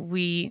Eindhoven,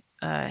 we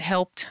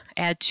helped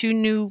add 2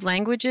 new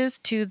languages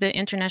to the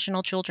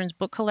International Children's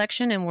Book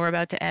Collection, and we're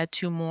about to add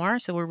 2 more,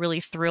 so we're really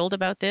thrilled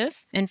about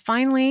this. And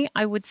finally,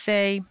 I would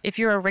say, if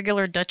you're a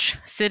regular Dutch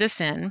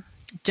citizen,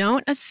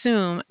 don't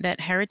assume that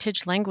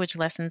heritage language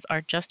lessons are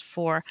just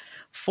for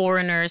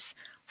foreigners,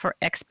 for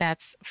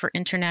expats, for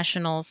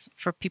internationals,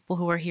 for people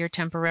who are here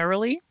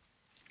temporarily.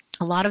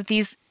 A lot of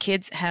these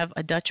kids have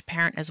a Dutch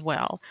parent as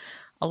well.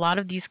 A lot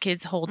of these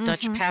kids hold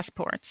Dutch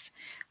passports.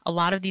 A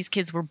lot of these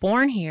kids were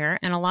born here,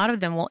 and a lot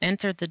of them will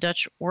enter the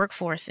Dutch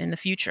workforce in the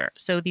future.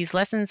 So these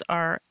lessons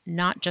are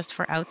not just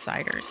for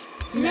outsiders.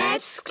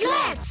 Let's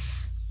Klets!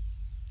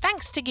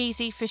 Thanks to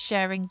Gizi for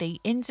sharing the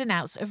ins and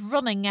outs of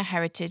running a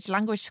heritage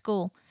language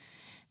school.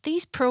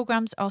 These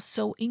programs are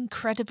so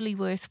incredibly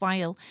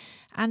worthwhile,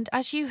 and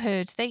as you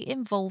heard, they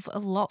involve a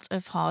lot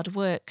of hard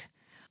work.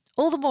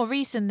 All the more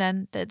reason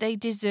then that they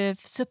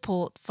deserve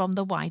support from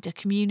the wider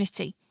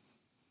community.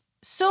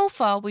 So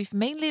far, we've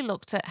mainly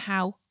looked at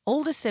how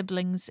older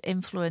siblings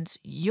influence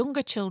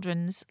younger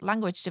children's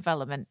language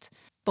development,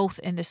 both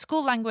in the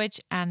school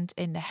language and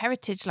in the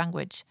heritage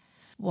language.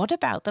 What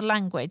about the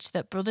language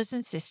that brothers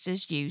and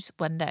sisters use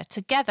when they're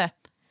together?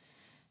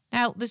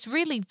 Now, there's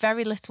really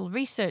very little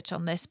research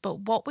on this,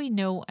 but what we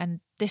know,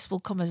 and this will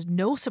come as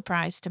no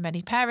surprise to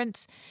many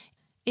parents,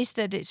 is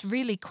that it's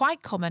really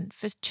quite common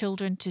for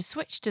children to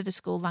switch to the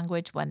school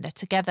language when they're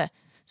together.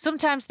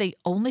 Sometimes they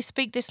only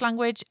speak this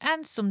language,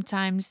 and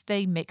sometimes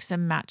they mix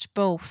and match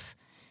both.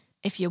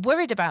 If you're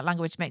worried about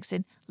language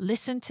mixing,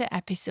 listen to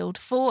episode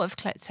 4 of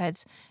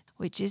Kletsheads,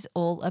 which is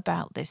all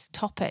about this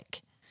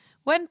topic.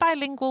 When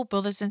bilingual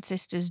brothers and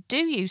sisters do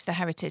use the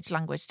heritage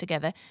language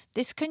together,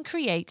 this can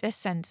create a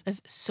sense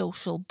of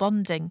social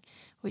bonding,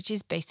 which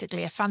is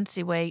basically a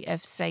fancy way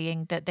of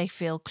saying that they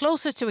feel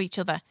closer to each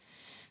other.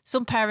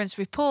 Some parents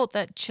report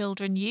that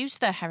children use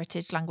their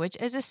heritage language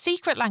as a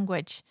secret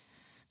language,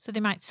 so they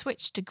might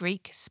switch to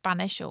Greek,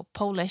 Spanish or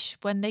Polish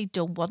when they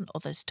don't want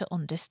others to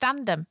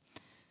understand them.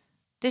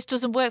 This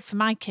doesn't work for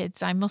my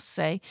kids, I must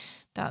say.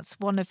 That's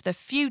one of the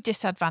few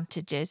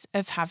disadvantages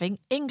of having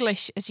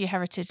English as your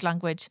heritage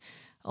language.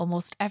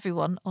 Almost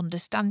everyone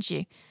understands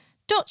you.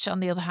 Dutch,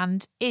 on the other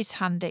hand, is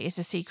handy as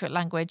a secret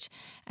language,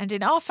 and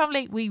in our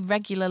family we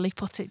regularly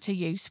put it to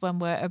use when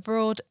we're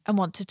abroad and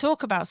want to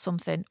talk about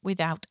something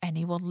without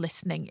anyone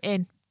listening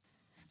in.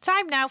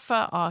 Time now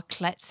for our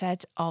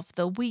Kletshead of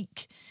the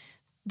week.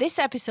 This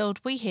episode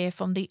we hear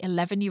from the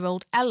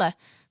 11-year-old Ella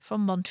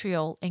from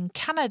Montreal in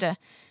Canada.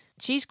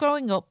 She's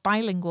growing up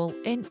bilingual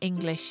in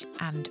English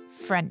and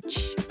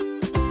French.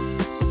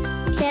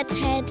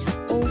 Kletshead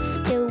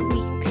of the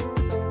week.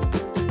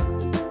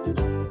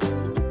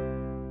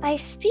 I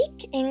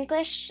speak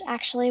English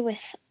actually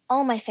with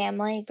all my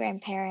family,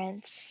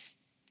 grandparents,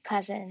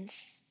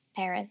 cousins,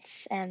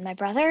 parents, and my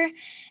brother.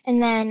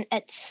 And then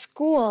at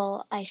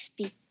school, I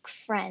speak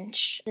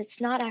French.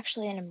 It's not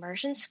actually an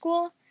immersion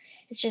school.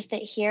 It's just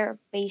that here,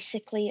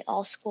 basically,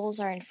 all schools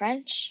are in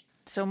French.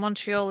 So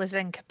Montreal is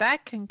in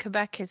Quebec, and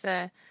Quebec is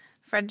a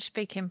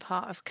French-speaking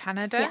part of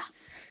Canada. Yeah.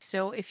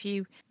 So if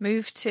you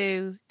move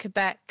to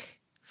Quebec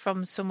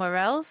from somewhere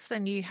else,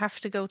 then you have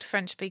to go to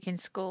French-speaking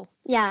school.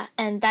 Yeah,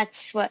 and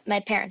that's what my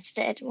parents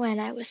did when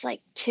I was like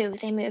 2.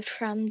 They moved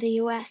from the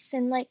US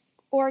in like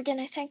Oregon,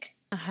 I think.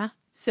 Uh-huh.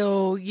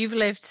 So you've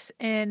lived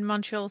in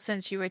Montreal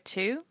since you were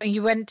 2, and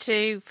you went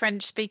to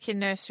French-speaking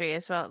nursery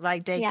as well,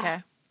 like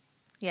daycare.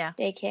 Yeah.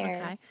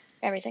 Daycare, Okay.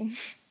 everything.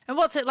 And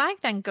what's it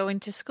like then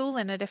going to school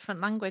in a different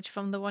language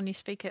from the one you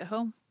speak at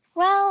home?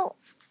 Well,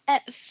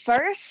 at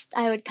first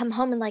I would come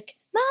home and like,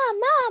 Mom,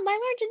 I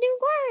learned a new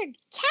word.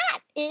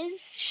 Cat is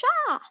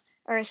Sha,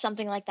 or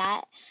something like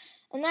that.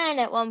 And then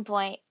at one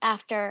point,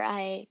 after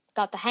I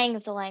got the hang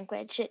of the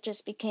language, it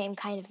just became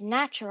kind of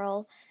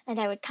natural, and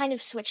I would kind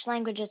of switch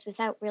languages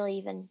without really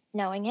even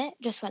knowing it.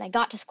 Just when I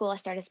got to school, I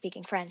started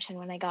speaking French, and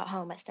when I got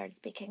home, I started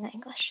speaking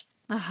English.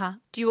 Uh-huh.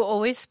 Do you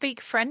always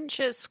speak French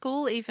at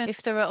school, even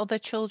if there are other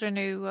children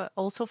who are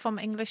also from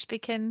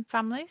English-speaking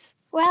families?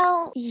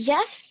 Well,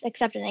 yes,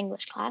 except in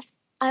English class.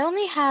 I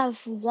only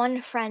have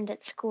one friend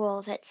at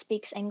school that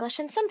speaks English,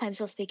 and sometimes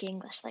we'll speak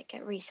English like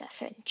at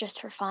recess or just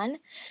for fun.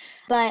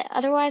 But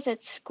otherwise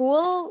at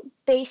school,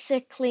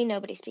 basically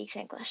nobody speaks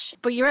English.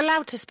 But you're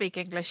allowed to speak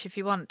English if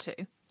you want to.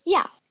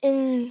 Yeah,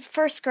 in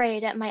first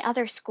grade at my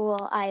other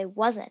school, I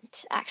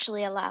wasn't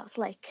actually allowed.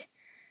 Like,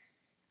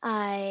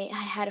 I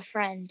had a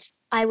friend.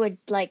 I would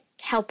like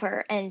help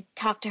her and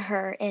talk to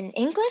her in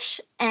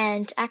English,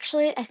 and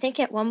actually I think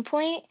at one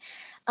point,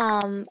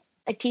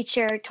 a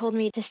teacher told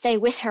me to stay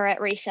with her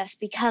at recess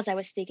because I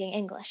was speaking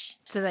English.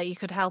 So that you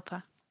could help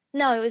her.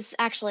 No, it was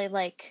actually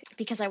like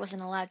because I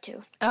wasn't allowed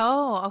to.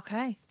 Oh,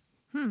 okay.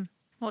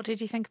 What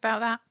did you think about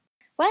that?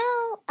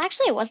 Well,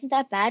 actually, it wasn't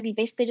that bad. We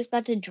basically just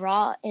got to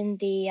draw in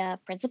the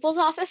principal's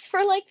office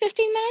for like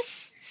 15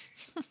 minutes.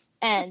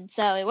 And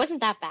so it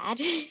wasn't that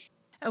bad.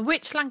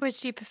 Which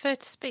language do you prefer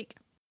to speak?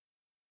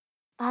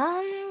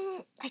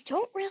 I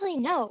don't really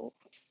know.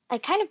 I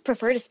kind of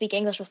prefer to speak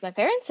English with my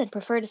parents and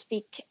prefer to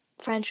speak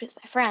French with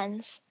my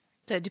friends.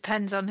 So it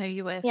depends on who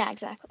you're with. Yeah,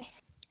 exactly.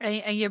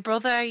 And your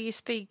brother, you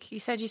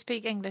said you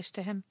speak English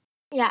to him?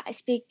 Yeah, I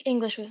speak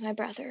English with my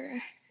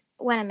brother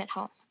when I'm at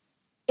home.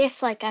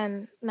 If like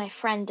my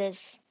friend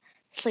is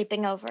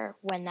sleeping over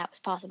when that was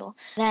possible,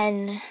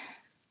 then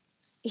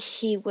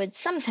he would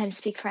sometimes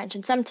speak French,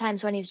 and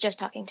sometimes when he was just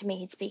talking to me,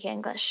 he'd speak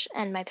English,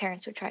 and my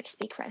parents would try to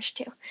speak French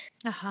too.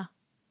 Uh-huh.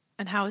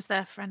 And how is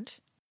their French?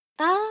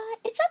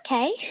 It's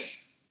okay.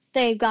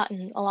 They've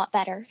gotten a lot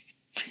better.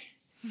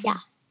 Yeah.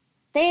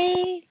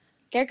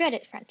 They're good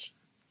at French.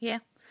 Yeah.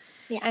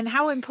 Yeah. And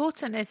how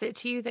important is it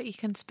to you that you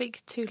can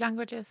speak 2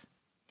 languages?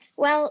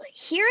 Well,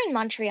 here in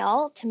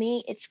Montreal, to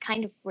me, it's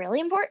kind of really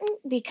important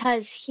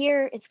because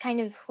here it's kind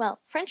of, well,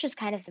 French is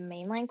kind of the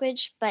main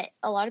language, but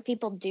a lot of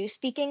people do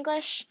speak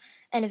English.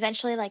 And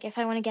eventually, like, if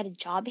I want to get a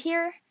job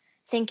here,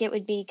 I think it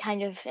would be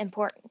kind of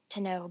important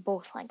to know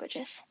both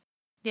languages.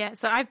 Yeah,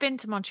 so I've been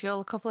to Montreal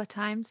a couple of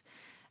times,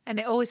 and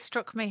it always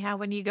struck me how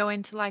when you go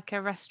into like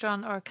a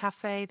restaurant or a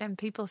cafe, then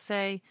people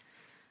say,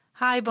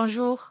 hi,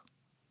 bonjour.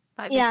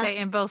 Like they say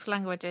it in both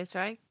languages,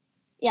 right?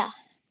 Yeah.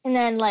 And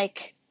then,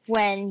 like,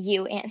 when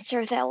you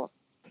answer, they'll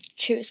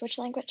choose which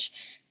language,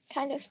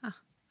 kind of.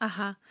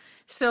 Uh-huh.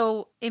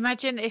 So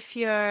imagine if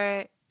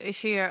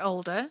you're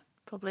older,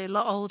 probably a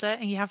lot older,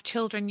 and you have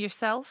children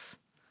yourself,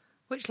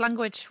 which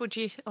languages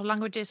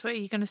were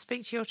you going to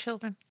speak to your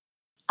children?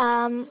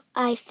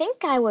 I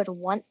think I would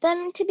want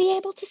them to be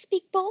able to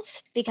speak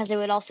both because it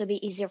would also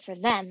be easier for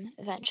them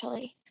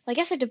eventually. Well, I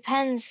guess it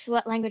depends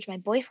what language my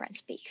boyfriend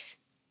speaks,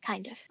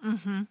 kind of.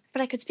 Mm-hmm.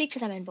 But I could speak to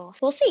them in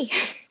both. We'll see.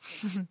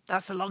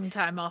 That's a long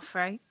time off,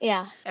 right?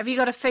 Yeah. Have you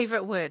got a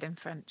favourite word in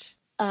French?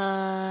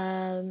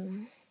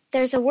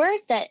 There's a word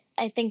that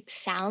I think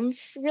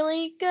sounds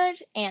really good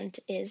and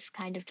is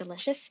kind of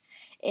delicious.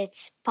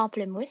 It's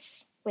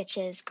pamplemousse, which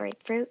is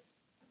grapefruit.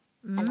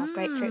 I love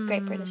grapefruit.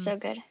 Grapefruit is so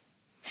good.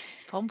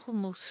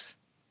 Pamplemousse.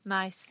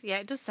 Nice. Yeah,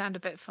 it does sound a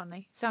bit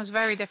funny. Sounds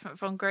very different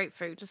from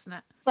grapefruit, doesn't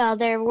it? Well,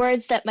 there are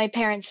words that my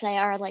parents say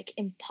are like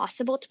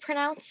impossible to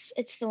pronounce.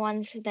 It's the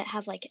ones that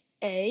have like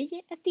œil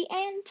at the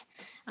end,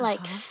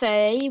 like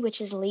feuille, which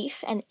is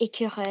leaf, and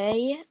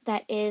écureuil,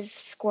 that is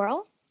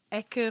squirrel.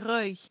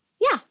 Écureuil.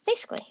 Yeah,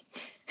 basically.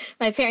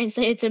 My parents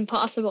say it's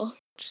impossible.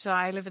 So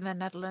I live in the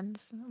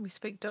Netherlands. We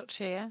speak Dutch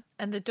here.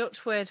 And the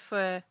Dutch word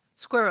for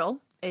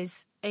squirrel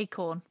is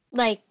acorn.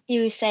 Like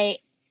you say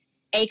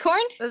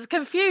acorn? That's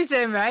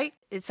confusing, right?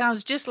 It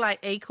sounds just like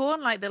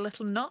acorn, like the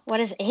little nut. What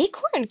is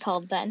acorn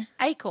called then?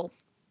 Akel.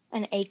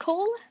 An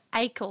acole?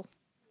 Akel.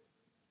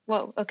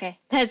 Whoa, okay.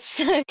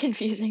 That's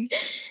confusing.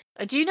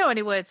 Do you know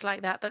any words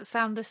like that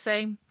sound the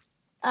same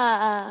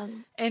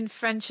in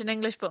French and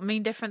English but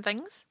mean different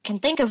things? Can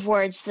think of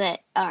words that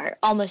are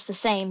almost the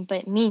same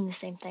but mean the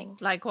same thing.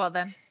 Like what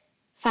then?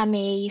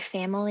 Famille,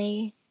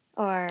 family,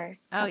 or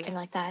something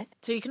like that.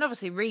 So you can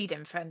obviously read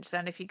in French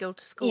then if you go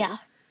to school. Yeah.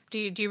 Do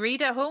you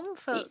read at home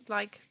for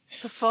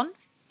fun?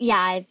 Yeah,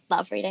 I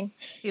love reading.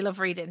 You love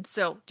reading.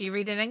 So do you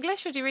read in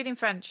English or do you read in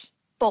French?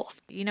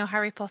 Both. You know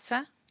Harry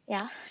Potter?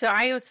 Yeah. So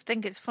I always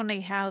think it's funny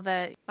how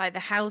the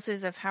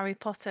houses of Harry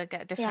Potter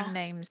get different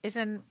names.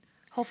 Isn't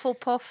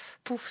Hufflepuff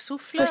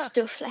Poufsouffle?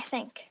 Poufsouffle, I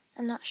think.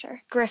 I'm not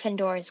sure.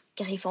 Gryffindor is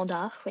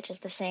Gryffondor, which is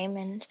the same,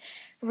 and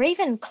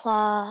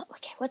Ravenclaw.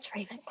 Okay, what's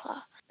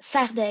Ravenclaw?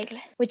 Serre d'Aigle,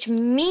 which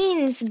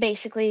means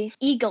basically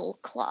eagle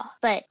claw,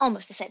 but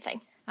almost the same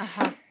thing.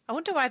 I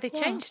wonder why they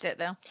changed it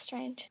though.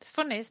 Strange. It's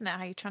funny, isn't it,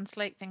 how you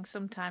translate things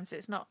sometimes.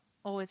 It's not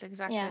always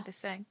exactly the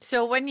same.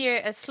 So when you're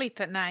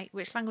asleep at night,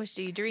 which language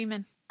do you dream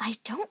in? I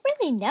don't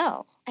really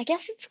know. I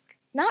guess it's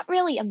not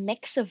really a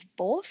mix of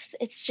both.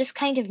 It's just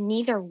kind of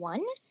neither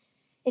one.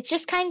 It's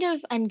just kind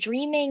of, I'm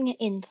dreaming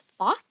in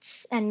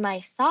thoughts, and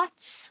my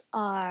thoughts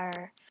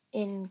are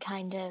in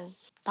kind of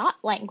thought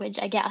language,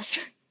 I guess.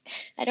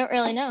 I don't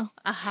really know.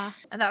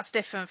 And that's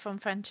different from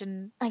French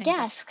and I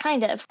guess,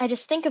 kind of. I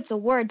just think of the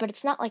word, but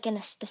it's not like in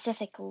a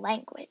specific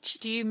language.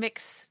 Do you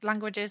mix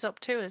languages up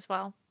too as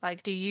well?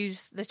 Like, do you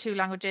use the two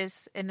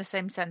languages in the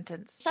same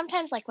sentence?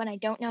 Sometimes, like, when I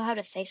don't know how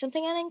to say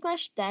something in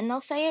English, then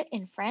I'll say it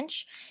in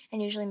French,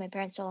 and usually my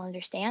parents will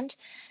understand.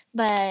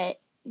 But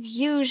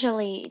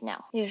usually, no.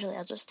 Usually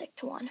I'll just stick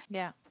to one.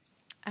 Yeah.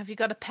 Have you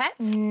got a pet?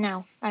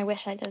 No, I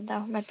wish I did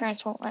though. My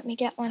parents won't let me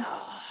get one.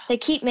 They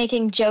keep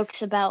making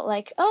jokes about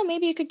like, oh,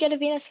 maybe you could get a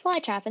Venus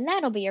flytrap and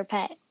that'll be your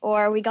pet.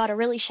 Or we got a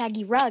really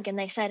shaggy rug and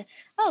they said,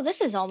 oh, this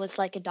is almost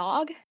like a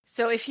dog.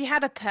 So if you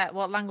had a pet,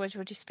 what language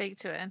would you speak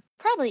to it in?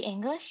 Probably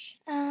English,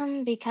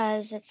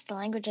 because it's the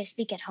language I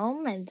speak at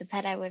home and the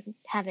pet I would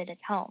have it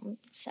at home.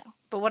 So.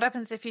 But what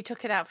happens if you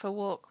took it out for a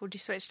walk? Would you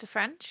switch to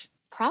French?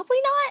 Probably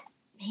not.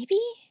 Maybe?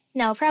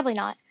 No, probably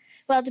not.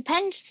 Well, it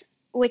depends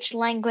which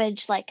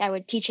language, like, I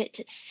would teach it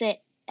to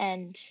sit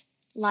and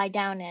lie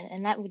down in,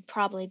 and that would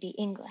probably be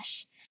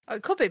English. Oh,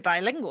 it could be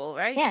bilingual,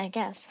 right? Yeah, I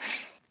guess.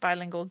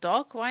 Bilingual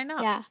dog, why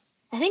not? Yeah.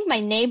 I think my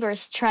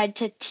neighbors tried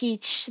to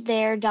teach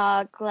their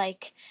dog,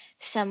 like,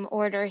 some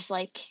orders,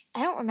 like,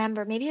 I don't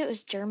remember, maybe it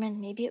was German,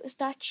 maybe it was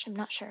Dutch, I'm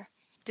not sure.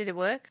 Did it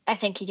work? I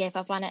think he gave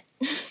up on it.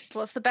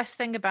 What's the best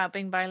thing about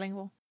being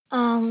bilingual?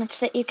 It's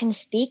that you can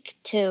speak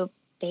to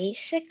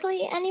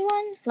basically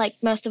anyone. Like,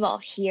 most of all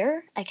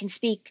here, I can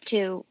speak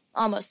to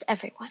almost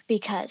everyone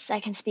because I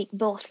can speak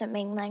both the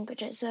main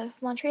languages of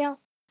Montreal.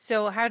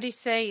 So how do you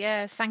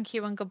say thank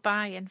you and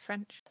goodbye in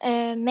French?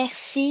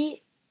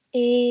 Merci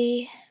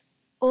et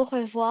au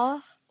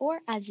revoir or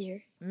adieu.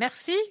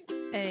 Merci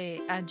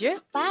et adieu.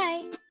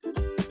 Bye.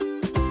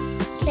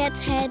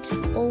 Let's head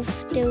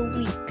of the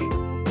week.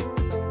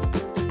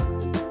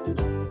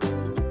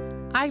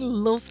 I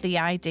love the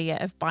idea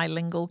of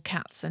bilingual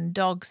cats and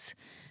dogs.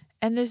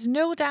 And there's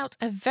no doubt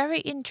a very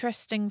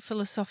interesting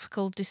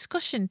philosophical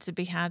discussion to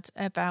be had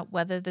about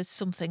whether there's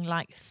something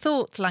like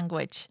thought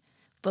language.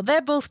 But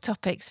they're both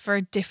topics for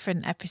a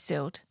different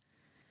episode.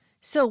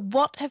 So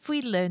what have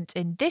we learnt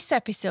in this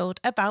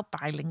episode about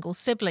bilingual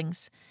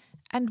siblings?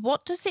 And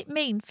what does it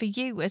mean for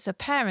you as a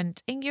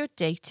parent in your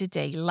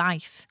day-to-day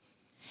life?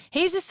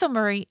 Here's a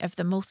summary of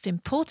the most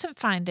important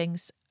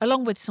findings,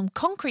 along with some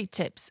concrete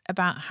tips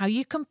about how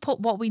you can put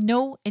what we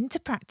know into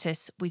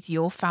practice with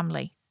your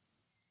family.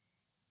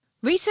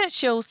 Research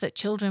shows that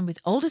children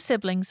with older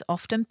siblings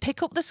often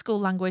pick up the school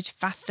language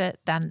faster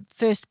than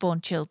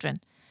firstborn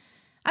children.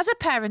 As a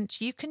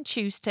parent, you can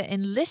choose to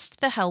enlist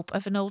the help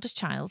of an older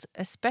child,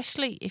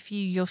 especially if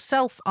you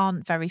yourself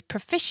aren't very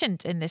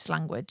proficient in this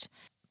language,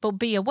 but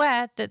be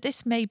aware that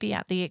this may be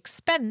at the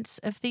expense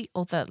of the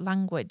other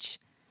language.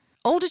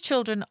 Older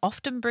children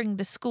often bring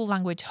the school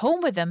language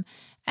home with them,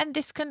 and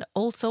this can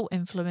also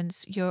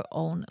influence your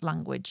own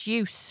language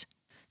use.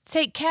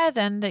 Take care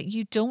then that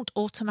you don't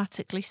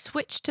automatically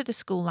switch to the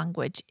school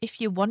language if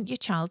you want your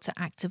child to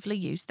actively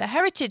use the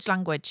heritage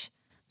language.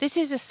 This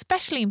is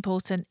especially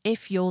important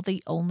if you're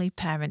the only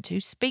parent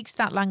who speaks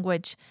that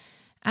language.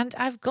 And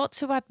I've got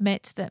to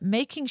admit that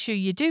making sure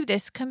you do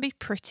this can be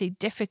pretty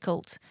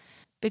difficult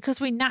because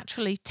we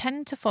naturally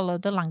tend to follow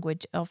the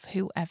language of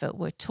whoever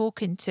we're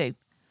talking to.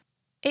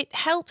 It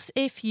helps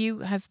if you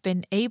have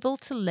been able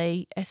to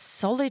lay a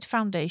solid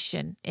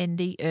foundation in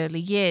the early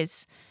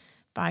years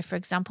by, for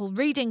example,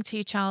 reading to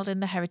your child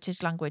in the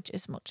heritage language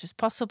as much as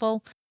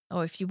possible,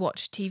 or if you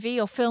watch TV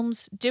or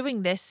films,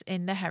 doing this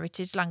in the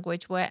heritage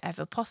language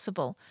wherever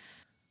possible.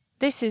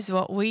 This is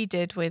what we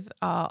did with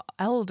our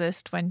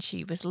eldest when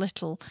she was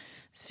little.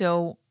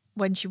 So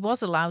when she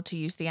was allowed to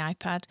use the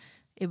iPad,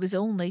 it was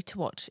only to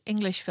watch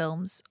English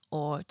films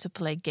or to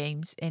play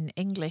games in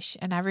English.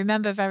 And I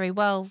remember very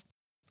well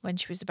when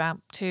she was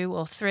about 2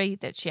 or 3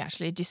 that she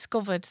actually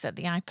discovered that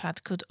the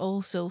iPad could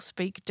also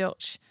speak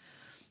Dutch.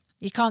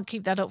 You can't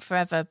keep that up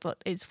forever, but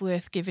it's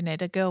worth giving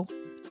it a go.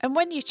 And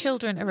when your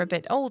children are a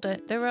bit older,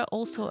 there are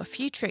also a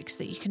few tricks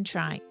that you can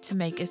try to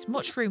make as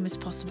much room as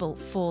possible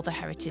for the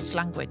heritage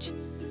language.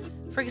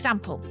 For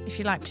example, if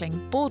you like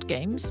playing board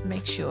games,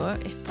 make sure,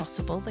 if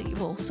possible, that you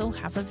also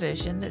have a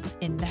version that's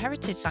in the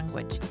heritage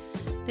language.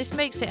 This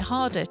makes it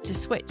harder to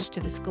switch to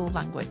the school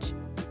language.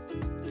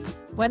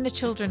 When the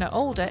children are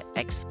older,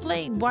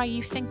 explain why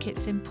you think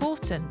it's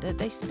important that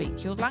they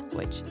speak your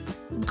language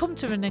and come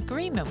to an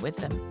agreement with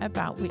them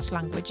about which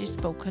language is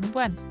spoken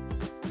when.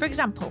 For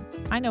example,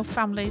 I know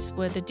families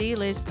where the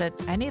deal is that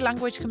any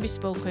language can be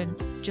spoken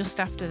just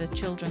after the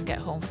children get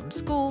home from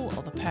school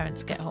or the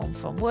parents get home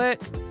from work.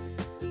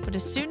 But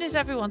as soon as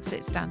everyone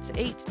sits down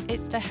to eat,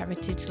 it's the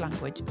heritage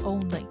language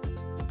only.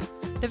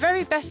 The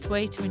very best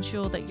way to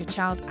ensure that your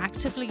child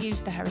actively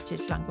use the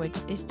heritage language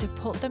is to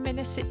put them in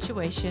a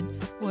situation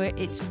where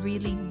it's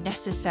really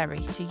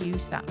necessary to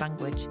use that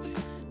language.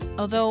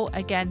 Although,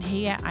 again,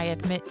 here I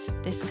admit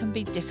this can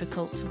be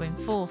difficult to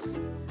enforce.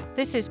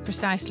 This is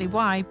precisely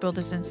why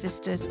brothers and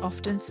sisters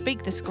often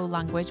speak the school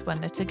language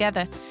when they're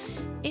together.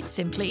 It's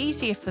simply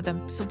easier for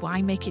them, so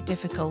why make it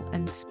difficult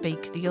and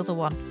speak the other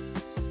one?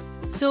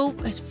 So,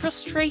 as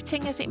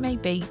frustrating as it may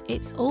be,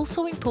 it's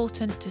also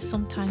important to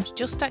sometimes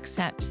just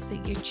accept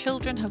that your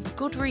children have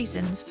good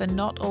reasons for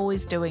not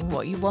always doing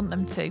what you want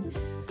them to.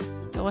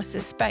 Though I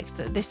suspect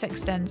that this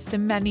extends to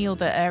many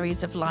other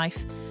areas of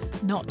life,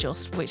 not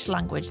just which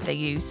language they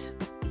use.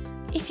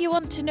 If you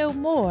want to know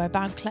more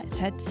about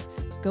Kletsheads,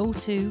 go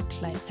to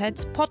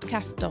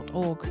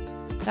kletsheadspodcast.org.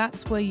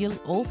 That's where you'll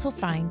also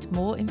find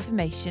more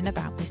information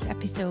about this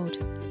episode.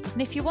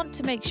 And if you want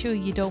to make sure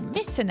you don't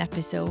miss an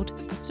episode,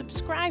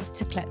 subscribe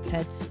to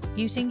Kletsheads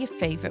using your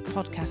favourite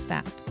podcast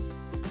app.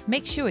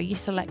 Make sure you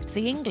select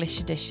the English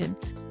edition,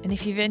 and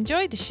if you've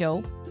enjoyed the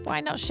show,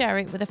 why not share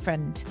it with a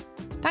friend?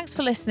 Thanks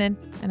for listening,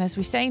 and as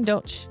we say in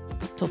Dutch,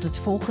 tot het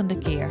volgende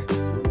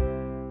keer.